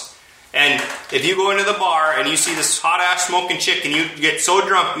towns. And if you go into the bar and you see this hot-ass smoking chick and you get so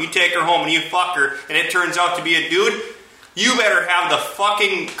drunk, you take her home and you fuck her, and it turns out to be a dude, you better have the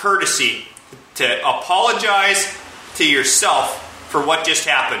fucking courtesy to apologize to yourself for what just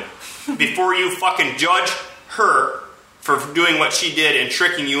happened before you fucking judge her for doing what she did and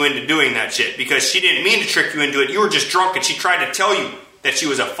tricking you into doing that shit. Because she didn't mean to trick you into it. You were just drunk and she tried to tell you that she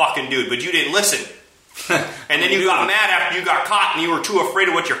was a fucking dude, but you didn't listen. And then you got mad after you got caught and you were too afraid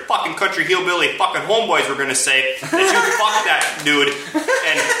of what your fucking country hillbilly fucking homeboys were going to say that you fucked that dude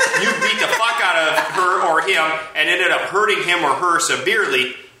and you beat the fuck out of her or him and ended up hurting him or her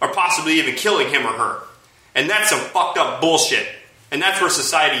severely or possibly even killing him or her. And that's some fucked up bullshit. And that's where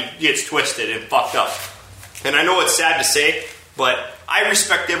society gets twisted and fucked up. And I know it's sad to say, but I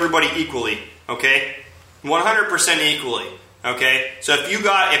respect everybody equally, okay? 100% equally. Okay, so if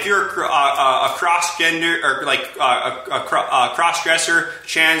you're a cross-gender or like a cross-dresser,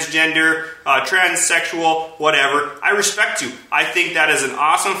 transgender, transsexual, whatever, I respect you. I think that is an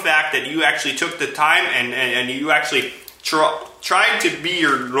awesome fact that you actually took the time and you actually tried to be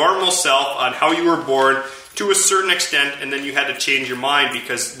your normal self on how you were born to a certain extent, and then you had to change your mind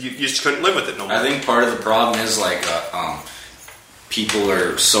because you just couldn't live with it no more. I think part of the problem is like people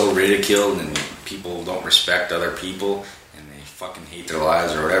are so ridiculed and people don't respect other people. Fucking hate their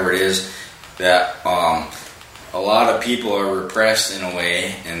lives or whatever it is, that a lot of people are repressed in a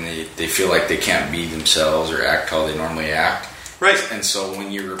way and they feel like they can't be themselves or act how they normally act. Right. And so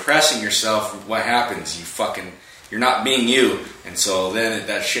when you're repressing yourself, what happens? You're not being you. And so then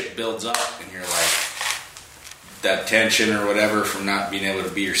that shit builds up and you're like, that tension or whatever from not being able to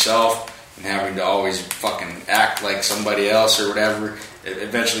be yourself and having to always fucking act like somebody else or whatever, it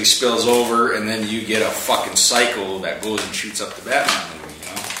eventually spills over, and then you get a fucking cycle that goes and shoots up the Batman movie, you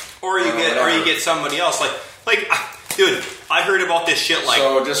know? Or you get somebody else. Like, dude, I heard about this shit like...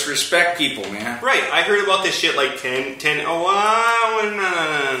 So just respect people, man. Right, I heard about this shit like 5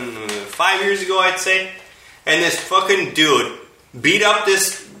 years ago, I'd say. And this fucking dude beat up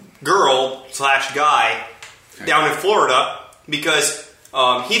this girl / guy down in Florida because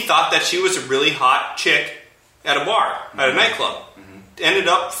he thought that she was a really hot chick at a bar, at a nightclub. Ended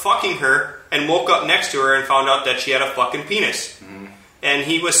up fucking her and woke up next to her and found out that she had a fucking penis. And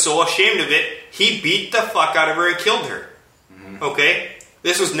he was so ashamed of it, he beat the fuck out of her and killed her. Okay?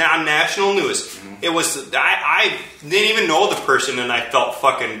 This was now national news. It was, I didn't even know the person and I felt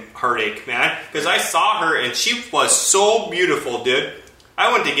fucking heartache, man. Because I saw her and she was so beautiful, dude.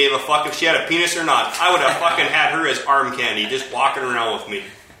 I wouldn't have gave a fuck if she had a penis or not. I would have fucking had her as arm candy, just walking around with me.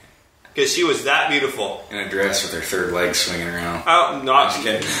 Because she was that beautiful. In a dress with her third leg swinging around. Oh, not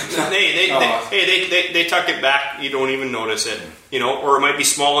kidding. They tuck it back. You don't even notice it, you know. Or it might be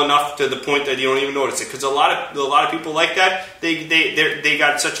small enough to the point that you don't even notice it. Because a lot of people like that, they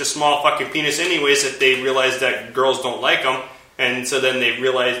got such a small fucking penis anyways that they realize that girls don't like them, and so then they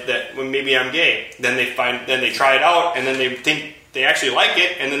realize that well, maybe I'm gay. Then they try it out, and then they think they actually like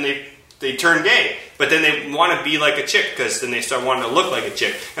it, and then they turn gay. But then they want to be like a chick because then they start wanting to look like a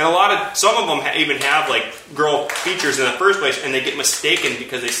chick. And some of them even have like girl features in the first place, and they get mistaken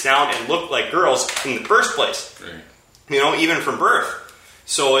because they sound and look like girls in the first place. Right. You know, even from birth.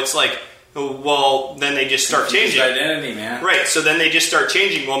 So it's like, well, then they just start changing. Identity, man. Right. So then they just start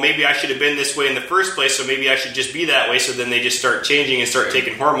changing. Well, maybe I should have been this way in the first place, so maybe I should just be that way. So then they just start changing and start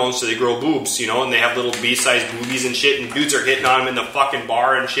taking hormones, so they grow boobs, you know, and they have little B-sized boobies and shit, and dudes are hitting on them in the fucking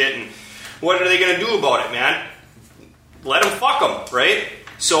bar and shit, and what are they going to do about it, man? Let them fuck them, right?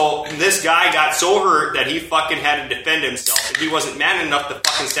 So this guy got so hurt that he fucking had to defend himself. He wasn't man enough to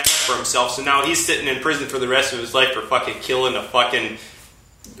fucking stand up for himself, so now he's sitting in prison for the rest of his life for fucking killing a fucking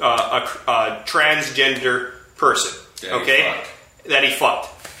a transgender person, that he fucked.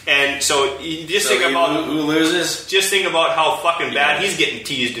 And so you just think about who loses. Just think about how fucking bad he's getting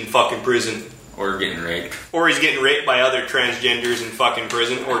teased in fucking prison. Or getting raped. Or he's getting raped by other transgenders in fucking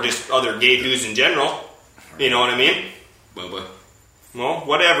prison, or just other gay dudes in general. You know what I mean? Bubba. Well,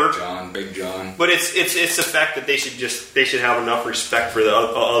 whatever. Big John. But it's the fact that they should have enough respect for the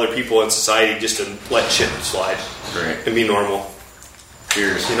other people in society just to let shit slide, Right. and be normal.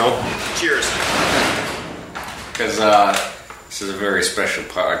 Cheers. You know, cheers. Because this is a very special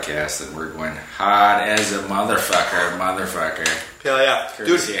podcast that we're going hot as a motherfucker. Hell yeah,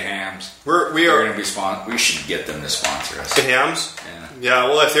 Courtesy dude. of Hams. We We're are going to be we should get them to sponsor us. the Hams. Yeah. Yeah.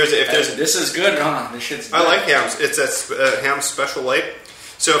 Well, if there's This is good, huh? This shit's good. I like Hams. It's a Hams Special Light.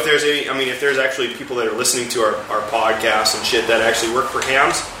 So if there's if there's actually people that are listening to our podcast and shit that actually work for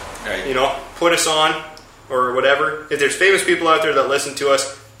Hams, Right. you know, put us on or whatever. If there's famous people out there that listen to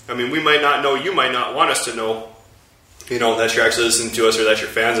us, I mean, we might not know, you might not want us to know, you know, that you're actually listening to us or that you're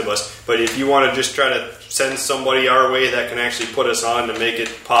fans of us. But if you want to just try to send somebody our way that can actually put us on to make it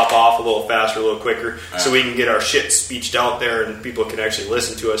pop off a little faster, a little quicker, so we can get our shit speeched out there and people can actually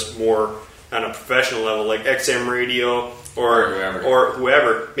listen to us more on a professional level, like XM Radio or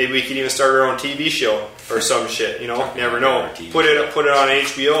whoever. Maybe we could even start our own TV show or some shit. You know, never know. Put it on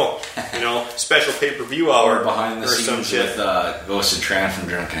HBO. You know, special pay-per-view hour Or behind the or scenes some shit. with Ghost and Tran from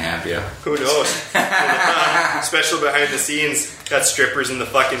Drunken Happy. Who knows? Special behind the scenes. Got strippers in the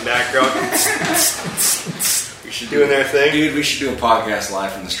fucking background We should doing their thing. Dude, we should do a podcast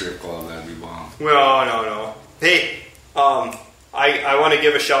live from the strip club. That'd be bomb. Well, no. Hey, I want to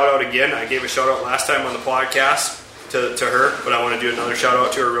give a shout out again. I gave a shout out last time on the podcast to her, but I want to do another shout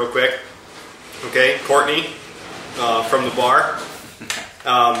out to her real quick. Okay, Courtney from the bar.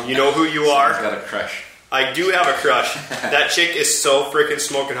 You know who you are. Got a crush. I do have a crush. That chick is so freaking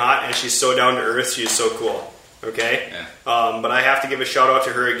smoking hot, and she's so down to earth. She's so cool. Okay? Yeah. But I have to give a shout out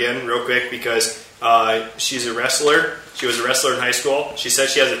to her again real quick because she's a wrestler. She was a wrestler in high school. She said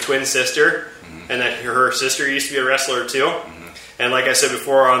she has a twin sister, and that her sister used to be a wrestler too. And like I said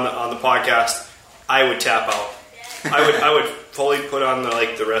before on the podcast, I would tap out. I would fully put on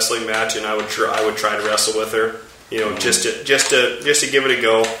the wrestling match, and I would try to wrestle with her. You know, just to give it a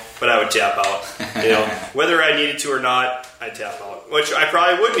go. But I would tap out. You know, whether I needed to or not, I'd tap out. Which I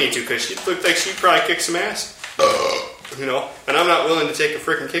probably would need to because she looked like she'd probably kick some ass. You know, and I'm not willing to take a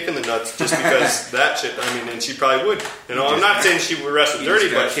freaking kick in the nuts just because that shit. I mean, and she probably would. You know, I'm not saying she would wrestle dirty,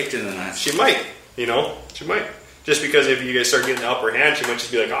 but kicked in the nuts. she might. You know, she might. Just because if you guys start getting the upper hand, she might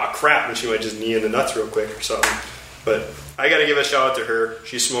just be like, "Oh crap," and she might just knee in the nuts real quick or something. But I got to give a shout out to her.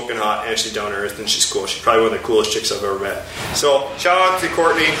 She's smoking hot and she's down to earth and she's cool. She's probably one of the coolest chicks I've ever met. So shout out to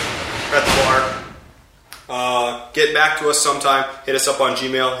Courtney at the bar. Get back to us sometime. Hit us up on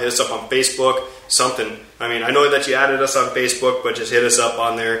Gmail. Hit us up on Facebook. Something. I mean, I know that you added us on Facebook, but just hit us up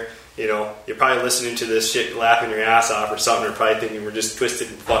on there. You know, you're probably listening to this shit laughing your ass off or something, or probably thinking we're just twisted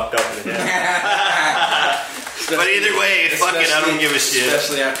and fucked up in the head. But either way, fuck it, I don't give a shit.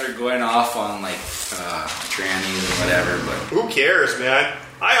 Especially after going off on trannies or whatever. But who cares, man?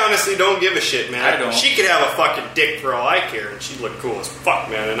 I honestly don't give a shit, man. I don't. She could have a fucking dick for all I care, and she'd look cool as fuck,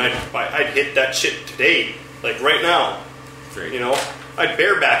 man. And I'd hit that shit today, like right now. Great. You know, I'd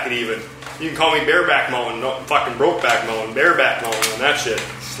bareback it even. You can call me Bareback Mountain, no, fucking Brokeback Mountain, Bareback Mountain on that shit.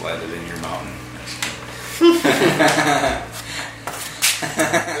 Slide it in your mountain.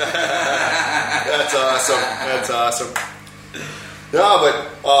 That's awesome. That's awesome. No,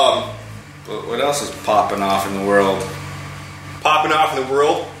 but what else is popping off in the world? Popping off in the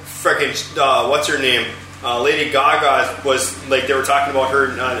world, freaking what's her name? Lady Gaga was like they were talking about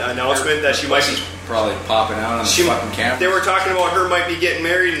her announcement that she might be probably popping out on the fucking camera. They were talking about her might be getting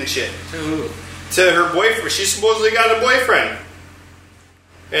married and shit. To who? To her boyfriend. She supposedly got a boyfriend.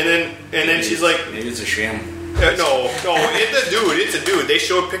 And then she's like, maybe it's a sham. No, it's a dude. They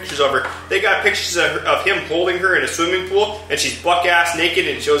showed pictures of her. They got pictures of him holding her in a swimming pool, and she's buck ass naked,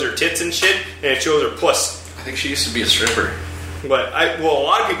 and shows her tits and shit, and it shows her puss. I think she used to be a stripper. But a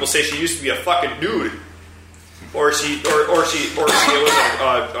lot of people say she used to be a fucking dude, or she was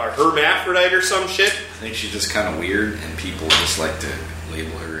a hermaphrodite or some shit. I think she's just kind of weird, and people just like to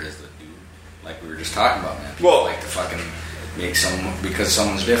label her as the dude, like we were just talking about, man. People like to fucking make someone because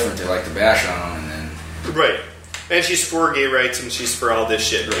someone's different. They like to bash on them, and then right. And she's for gay rights, and she's for all this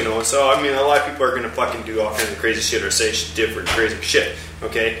shit, you know. So I mean, a lot of people are gonna fucking do all kinds of crazy shit or say she's different, crazy shit.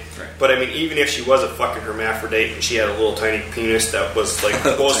 Okay, right. But I mean, even if she was a fucking hermaphrodite and she had a little tiny penis that was like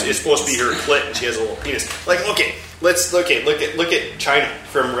it's supposed to be her clit, and she has a little penis. Like, okay, let's look at China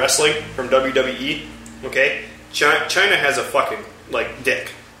from wrestling, from WWE. Okay, China has a fucking like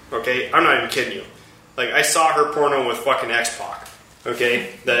dick. Okay, I'm not even kidding you. Like, I saw her porno with fucking X-Pac.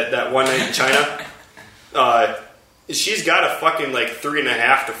 Okay, that one night in China. She's got a fucking like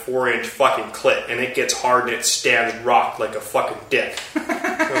 3.5 to 4 inch fucking clit, and it gets hard and it stands rock like a fucking dick.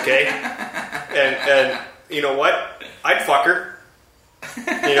 Okay, and you know what? I'd fuck her.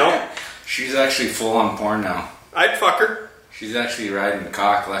 You know? She's actually full on porn now. I'd fuck her. She's actually riding the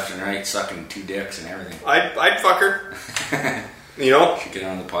cock left and right, sucking 2 dicks and everything. I'd fuck her. You know, she get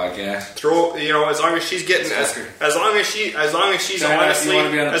on the podcast. Throw, you know, as long as she's getting, as long as she's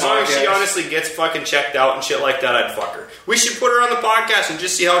honestly gets fucking checked out and shit like that, I'd fuck her. We should put her on the podcast and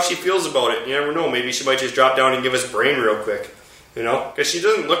just see how she feels about it. You never know, maybe she might just drop down and give us a brain real quick. You know, because she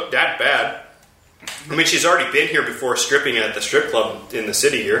doesn't look that bad. I mean, she's already been here before stripping at the strip club in the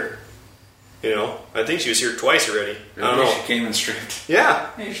city here. You know, I think she was here twice already. Really? I don't know. She came and stripped. Yeah.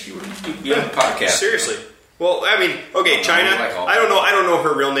 Hey, she would be on the podcast. Seriously. Well, I mean, okay, China. I don't know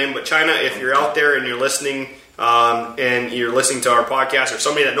her real name, but China, if you're out there and you're listening, and you're listening to our podcast, or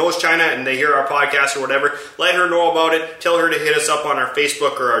somebody that knows China and they hear our podcast or whatever, let her know about it. Tell her to hit us up on our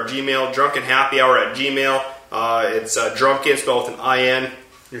Facebook or our Gmail, drunkenhappyhour@gmail. It's drunken spelled with an IN.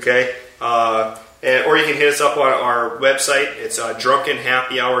 Okay. Or you can hit us up on our website. It's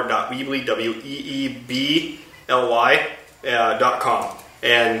drunkenhappyhour.weebly, WEEBLY.com.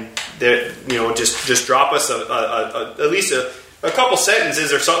 And you know, just drop us at least a couple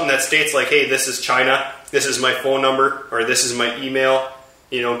sentences or something that states like, hey, this is China, this is my phone number, or this is my email.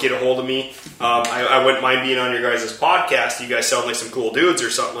 You know, get a hold of me. I wouldn't mind being on your guys' podcast. You guys sound like some cool dudes or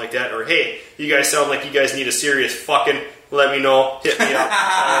something like that. Or hey, you guys sound like you guys need a serious fucking. Let me know. Hit me up.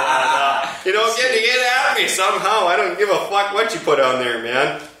 You know, get at me somehow. I don't give a fuck what you put on there,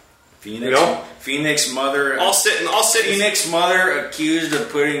 man. Phoenix, you know? Phoenix mother. I'll sit. Phoenix mother accused of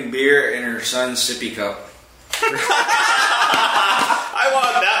putting beer in her son's sippy cup. I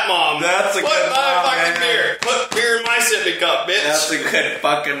want that mom. That's a good mom, man. Beer. Put beer in my sippy cup, bitch. That's a good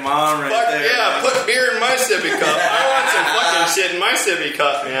fucking mom there. Yeah, put beer in my sippy cup. I want some fucking shit in my sippy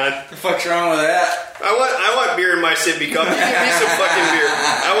cup, man. The fuck's wrong with that? I want beer in my sippy cup. You give me some fucking beer.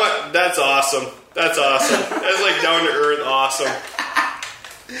 That's awesome. That's awesome. That's like down to earth awesome.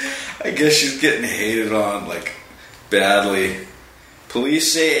 I guess she's getting hated on, like, badly.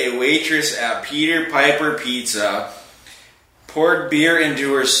 Police say a waitress at Peter Piper Pizza poured beer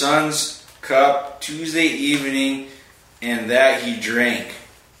into her son's cup Tuesday evening and that he drank.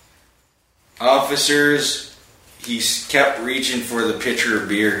 Officers, he kept reaching for the pitcher of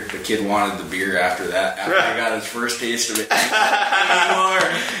beer. The kid wanted the beer after that. After he got his first taste of it.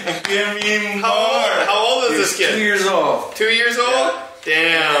 Give me more. How old is this kid? 2 years old. 2 years old? Yeah.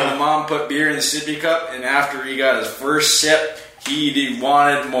 Damn. And the mom put beer in the sippy cup, and after he got his first sip, he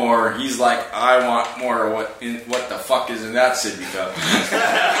wanted more. He's like, I want more. What the fuck is in that sippy cup?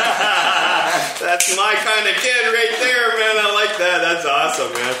 That's my kind of kid right there, man. I like that. That's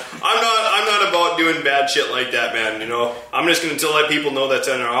awesome, man. I'm not about doing bad shit like that, man. You know, I'm just going to let people know that's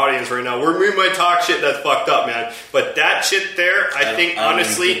in our audience right now. We might talk shit that's fucked up, man. But that shit there, I think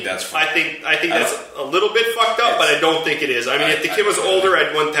honestly, that's a little bit fucked up, but I don't think it is. I mean, if the kid was older,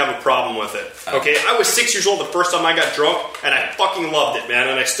 I wouldn't have a problem with it. Okay, I was 6 years old the first time I got drunk, and I fucking loved it, man,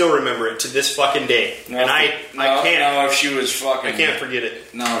 and I still remember it to this fucking day. I can't. No, if she was fucking, I can't forget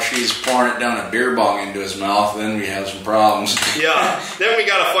it. No, if she's pouring it down a beer bong into his mouth, then we have some problems. Yeah, then we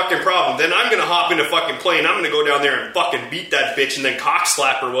got a fucking problem. Then I'm gonna hop into fucking plane. I'm gonna go down there and fucking beat that bitch, and then cock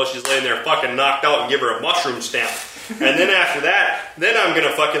slap her while she's laying there fucking knocked out, and give her a mushroom stamp. And then after that, then I'm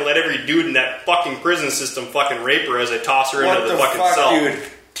gonna fucking let every dude in that fucking prison system fucking rape her as I toss her into the fucking cell. Dude?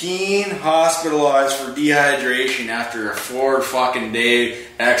 Teen hospitalized for dehydration after a 4 fucking day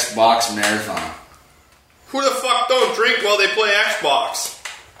Xbox marathon. Who the fuck don't drink while they play Xbox?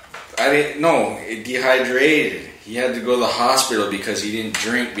 I didn't know. Dehydrated. He had to go to the hospital because he didn't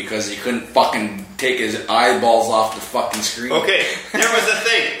drink because he couldn't fucking take his eyeballs off the fucking screen. Okay, there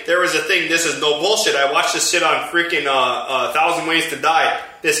was a thing. This is no bullshit. I watched this shit on freaking 1,000 Ways to Die.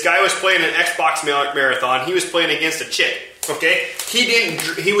 This guy was playing an Xbox marathon. He was playing against a chick. Okay,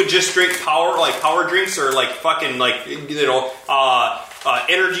 he would just drink power drinks or like fucking like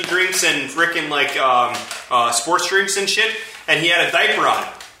energy drinks and freaking like sports drinks and shit. And he had a diaper on.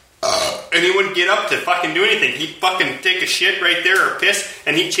 And he wouldn't get up to fucking do anything. He'd fucking take a shit right there or piss,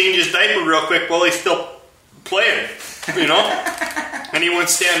 and he'd change his diaper real quick while he's still playing, you know. And he wouldn't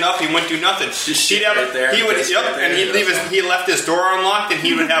stand up. He wouldn't do nothing. Just shit right there. He would, and he'd leave he left his door unlocked, and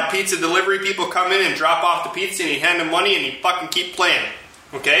he would have pizza delivery people come in and drop off the pizza, and he'd hand them money, and he'd fucking keep playing.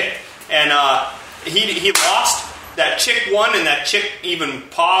 Okay, and he lost. That chick won, and that chick even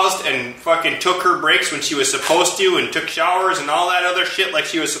paused and fucking took her breaks when she was supposed to, and took showers and all that other shit like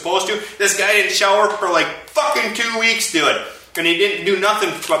she was supposed to. This guy didn't shower for like fucking 2 weeks, dude. And he didn't do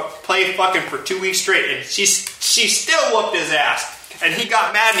nothing but play fucking for 2 weeks straight. And she still whooped his ass. And he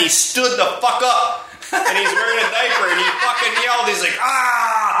got mad and he stood the fuck up. And he's wearing a diaper and he fucking yelled. He's like,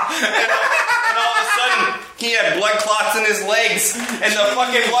 ah! And all of a sudden, He had blood clots in his legs, and the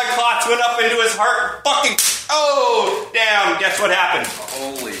fucking blood clots went up into his heart. Fucking, oh, damn, guess what happened?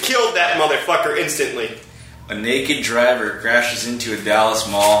 Holy. Killed that motherfucker instantly. A naked driver crashes into a Dallas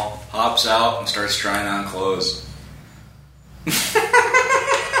mall, hops out, and starts trying on clothes.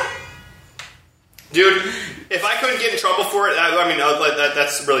 Dude, if I couldn't get in trouble for it,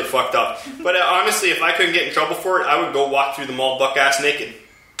 that's really fucked up. But honestly, if I couldn't get in trouble for it, I would go walk through the mall buck-ass naked.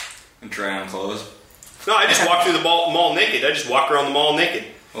 And try on clothes? No, I just walk through the mall naked. I just walk around the mall naked.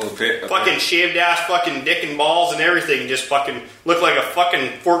 Fucking shaved-ass fucking dick and balls and everything. Just fucking look like a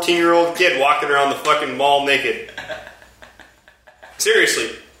fucking 14-year-old kid walking around the fucking mall naked.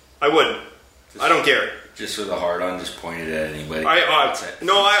 Seriously, I wouldn't. I don't care. Just with a hard on, just pointed at anybody. I don't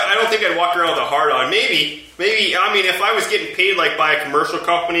think I'd walk around with a hard on. Maybe. I mean, if I was getting paid like by a commercial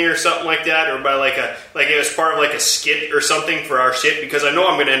company or something like that, or by like it was part of like a skit or something for our shit, because I know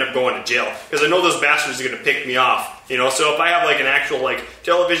I'm going to end up going to jail because I know those bastards are going to pick me off. You know, so if I have like an actual like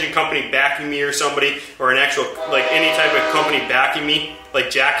television company backing me or somebody, or an actual like any type of company backing me,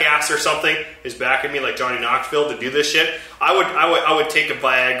 like Jackass or something is backing me, like Johnny Knoxville, to do this shit, I would take a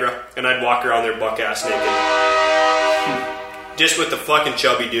Viagra and I'd walk around there buck ass naked. Just with the fucking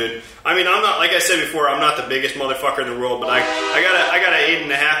chubby dude. I mean, I'm not, like I said before, I'm not the biggest motherfucker in the world, but I got an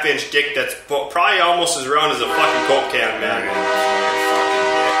 8.5 inch dick that's probably almost as round as a fucking Coke can, man.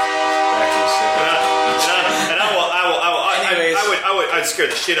 I'd scare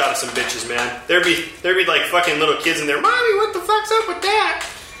the shit out of some bitches, man. There'd be like fucking little kids in there. Mommy, what the fuck's up with that?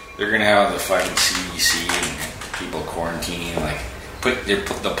 They're gonna have the fucking CDC and people quarantining, like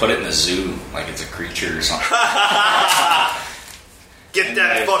they'll put it in the zoo like it's a creature or something. Get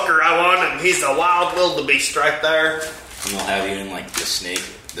that fucker! I want him. He's a wild wildebeest right there. And they'll have you in like the snake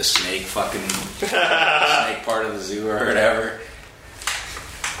fucking snake part of the zoo or whatever.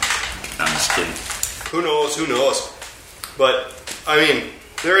 I'm just kidding. Who knows? But I mean,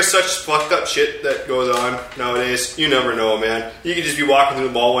 there is such fucked up shit that goes on nowadays. You never know, man. You could just be walking through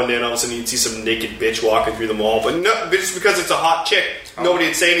the mall one day and all of a sudden you'd see some naked bitch walking through the mall. But just because it's a hot chick, nobody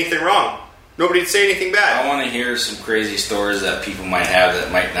would say anything wrong. Nobody would say anything bad. I want to hear some crazy stories that people might have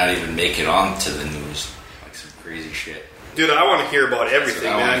that might not even make it onto the news. Like some crazy shit. Dude, I want to hear about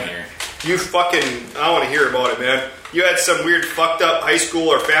everything, man. I want to hear about it, man. You had some weird fucked up high school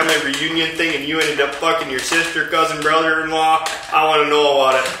or family reunion thing and you ended up fucking your sister, cousin, brother-in-law. I want to know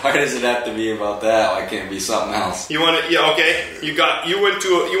about it. Why does it have to be about that? Why can't it be something else? You want to? Yeah, okay. You went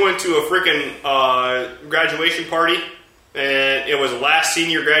to a freaking graduation party, and it was the last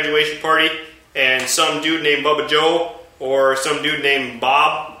senior graduation party, and some dude named Bubba Joe or some dude named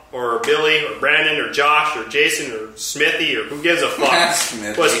Bob or Billy or Brandon or Josh or Jason or Smithy or who gives a fuck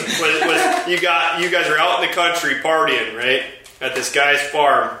was you guys were out in the country partying, right, at this guy's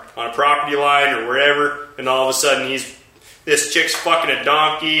farm on a property line or wherever, and all of a sudden this chick's fucking a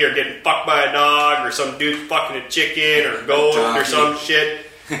donkey or getting fucked by a dog or some dude's fucking a chicken or a goat or some shit.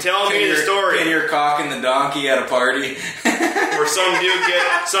 Tell me the story. And you're cocking the donkey at a party. Or some dude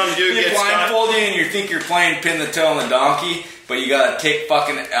gets blindfolded and you think you're playing pin the tail on the donkey, but you gotta take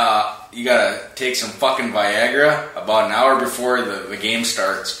some fucking Viagra about an hour before the game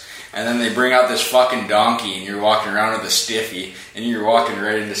starts, and then they bring out this fucking donkey and you're walking around with a stiffy and you're walking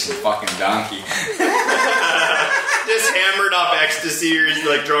right into some fucking donkey. Just hammered off ecstasy or he's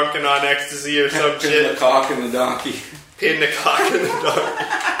like drunken on ecstasy or some shit. Pin the cock in the donkey. Pin the cock in the donkey.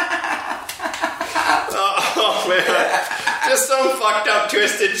 Oh man. Just some fucked up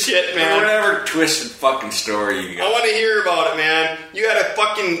twisted shit, man. Whatever twisted fucking story you got. I want to hear about it, man. You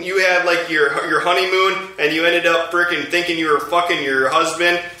had like your honeymoon and you ended up freaking thinking you were fucking your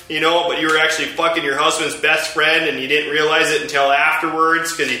husband, you know, but you were actually fucking your husband's best friend and you didn't realize it until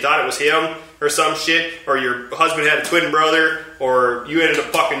afterwards because you thought it was him or some shit, or your husband had a twin brother, or you ended up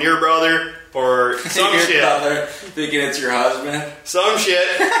fucking your brother, or some your shit. Brother, thinking it's your husband. Some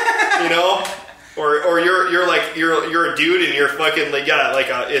shit, you know. Or you're a dude and you're fucking like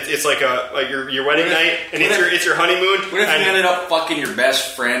it's like your wedding night and it's your honeymoon. What if you ended up fucking your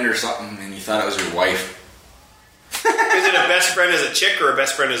best friend or something and you thought it was your wife? Is it a best friend as a chick or a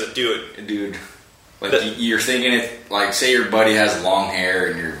best friend as a dude? A dude. Like you're thinking it, like say your buddy has long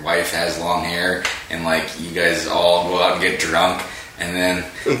hair and your wife has long hair and like you guys all go out and get drunk and then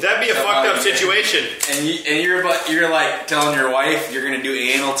that'd be a fucked up situation. And you're like telling your wife you're gonna do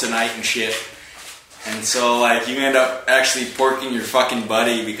anal tonight and shit. And so, like, you end up actually porking your fucking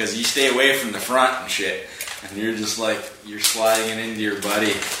buddy because you stay away from the front and shit. And you're just like, you're sliding it into your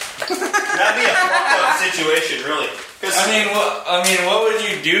buddy. That'd be a fucked up situation, really. What would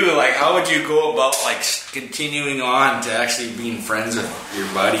you do? Like, how would you go about like continuing on to actually being friends with your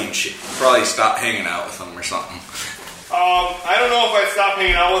buddy and shit? Probably stop hanging out with him or something. I don't know if I'd stop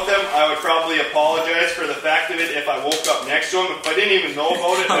hanging out with him. I would probably apologize for the fact of it if I woke up next to him. If I didn't even know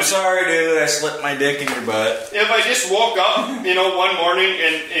about it. I'm sorry, dude. I slipped my dick in your butt. If I just woke up, one morning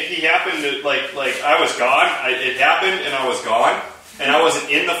and he happened to, like I was gone. It happened and I was gone. And I wasn't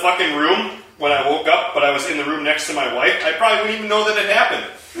in the fucking room when I woke up, but I was in the room next to my wife. I probably wouldn't even know that it happened.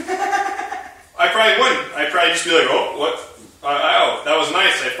 I probably wouldn't. I'd probably just be like, oh, what? Oh, that was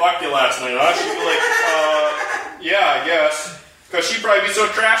nice. I fucked you last night. She'd be like, yeah, I guess. Because she'd probably be so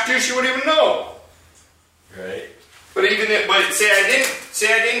trashed too, she wouldn't even know. Right. But say I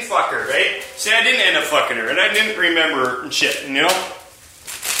didn't fuck her, right? Say I didn't end up fucking her, and I didn't remember and shit, And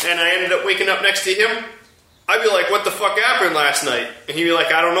I ended up waking up next to him. I'd be like, what the fuck happened last night? And he'd be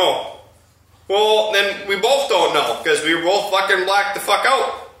like, I don't know. Well, then we both don't know, because we were both fucking blacked the fuck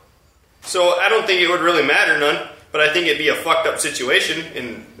out. So I don't think it would really matter none, but I think it'd be a fucked up situation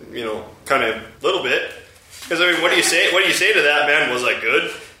in, kind of a little bit. Because, what do you say? What do you say to that, man? Was I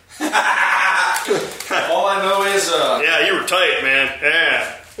good? All I know is... yeah, you were tight, man.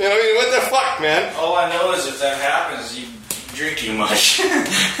 Yeah. What the fuck, man? All I know is if that happens, you drink too much.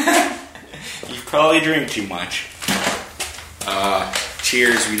 You probably drink too much.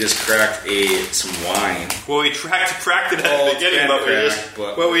 Cheers, we just cracked some wine. Well, we cracked it at the beginning,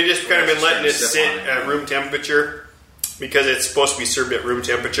 but we just kind of been letting it sit at room temperature because it's supposed to be served at room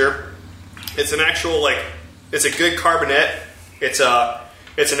temperature. It's an actual, it's a good Carbonet. It's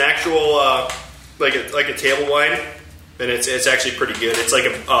an actual, like a table wine, and it's actually pretty good. It's like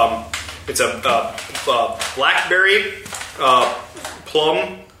a blackberry,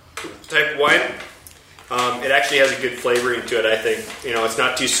 plum type of wine. It actually has a good flavoring to it, I think. It's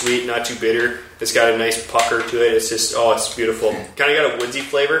not too sweet, not too bitter. It's got a nice pucker to it. It's just, it's beautiful. Kind of got a woodsy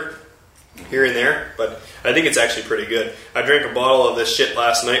flavor here and there, but I think it's actually pretty good. I drank a bottle of this shit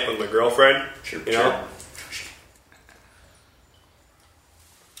last night with my girlfriend. Sure.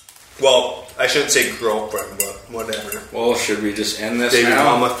 Well, I shouldn't say girlfriend, but whatever. Well, should we just end this Baby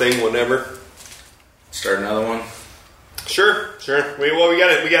now? mama thing, whatever. Start another one? Sure. We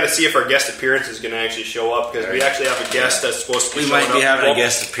gotta see if our guest appearance is gonna actually show up, because we actually have a guest that's supposed to be showing up. We might be having a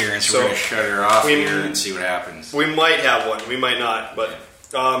guest appearance, so we're gonna shut her off here and see what happens. We might have one, we might not, but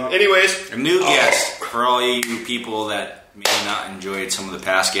anyways. A new guest for all you people that may not enjoyed some of the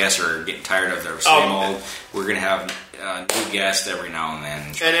past guests or getting tired of their same old. We're gonna have new guests every now and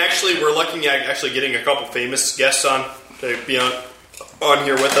then. And actually, we're looking at actually getting a couple famous guests on to be on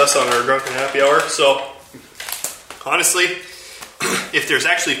here with us on our Drunken Happy Hour. So, honestly, if there's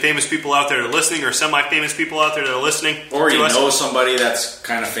actually famous people out there that are listening, or semi-famous people out there that are listening, or you know somebody that's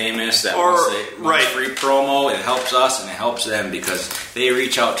kind of famous that wants free promo, it helps us and it helps them because they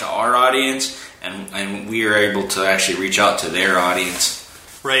reach out to our audience, and we are able to actually reach out to their audience.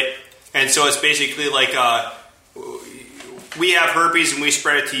 Right. And so it's basically like we have herpes and we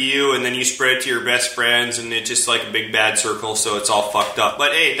spread it to you, and then you spread it to your best friends, and it's just like a big bad circle, so it's all fucked up.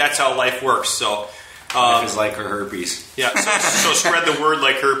 But hey, that's how life works, so... life is like her herpes. Yeah, so spread the word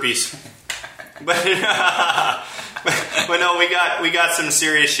like herpes. But no, we got some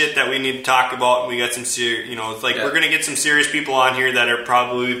serious shit that we need to talk about. We got some serious, we're gonna get some serious people on here that are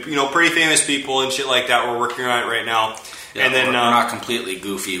probably, pretty famous people and shit like that. We're working on it right now. Yeah, and then we're not completely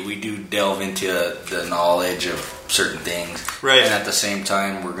goofy. We do delve into the knowledge of certain things, right? And at the same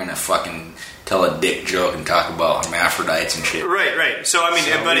time, we're gonna fucking tell a dick joke and talk about hermaphrodites and shit. Right. So I mean,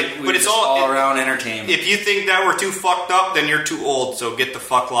 but it's all around entertainment. If you think that we're too fucked up, then you're too old. So get the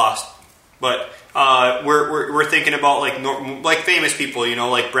fuck lost. But we're thinking about like famous people.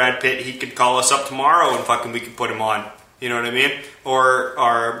 Like Brad Pitt. He could call us up tomorrow and fucking we could put him on. You know what I mean?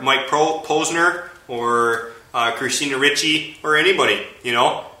 Or Mike Posner or Christina Ricci or anybody.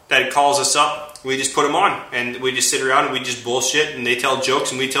 That calls us up. We just put them on, and we just sit around and we just bullshit, and they tell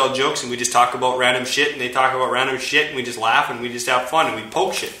jokes, and we tell jokes, and we just talk about random shit, and they talk about random shit, and we just laugh, and we just have fun, and we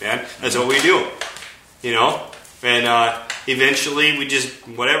poke shit, man. That's what we do, And eventually, we just,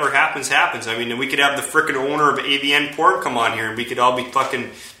 whatever happens, happens. I mean, we could have the frickin' owner of AVN Porn come on here, and we could all be fucking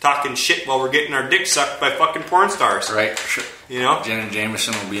talking shit while we're getting our dick sucked by fucking porn stars. Right. Jenna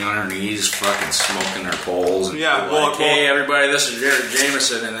Jameson will be on her knees fucking smoking her poles. And hey, everybody, this is Jared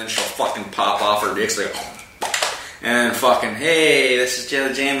Jameson. And then she'll fucking pop off her dick like... And fucking, hey, this is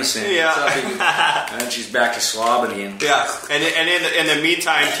Jenna Jameson. Yeah. And then she's back to slobbing again. Yeah. And in the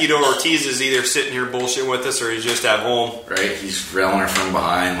meantime, Tito Ortiz is either sitting here bullshitting with us or he's just at home. Right. He's railing her from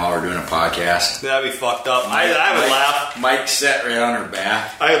behind while we're doing a podcast. That'd be fucked up. I would laugh. Mike sat right on her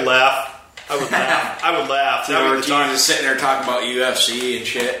back. I would laugh. I would laugh. I would laugh. So Ortiz is sitting there talking about UFC and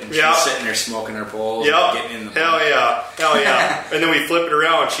shit, and she's sitting there smoking her poles and getting in the Hell yeah. And then we flip it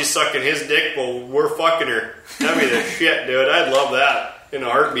around, she's sucking his dick while we're fucking her. That'd be the shit, dude. I'd love that. In a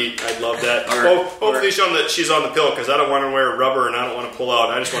heartbeat, I'd love that. Hopefully she's on the pill, because I don't want to wear rubber and I don't want to pull out.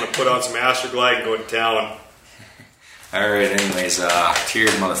 I just want to put on some Astroglide and go to town. Alright, anyways,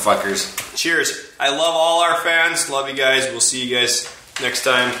 cheers, motherfuckers. Cheers. I love all our fans. Love you guys. We'll see you guys next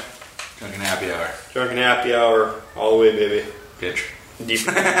time. Drunken Happy Hour. Drunken Happy Hour. All the way, baby. Bitch.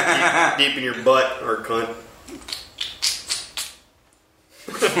 Deep in your butt, or cunt.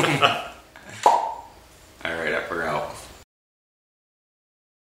 Alright, up or out.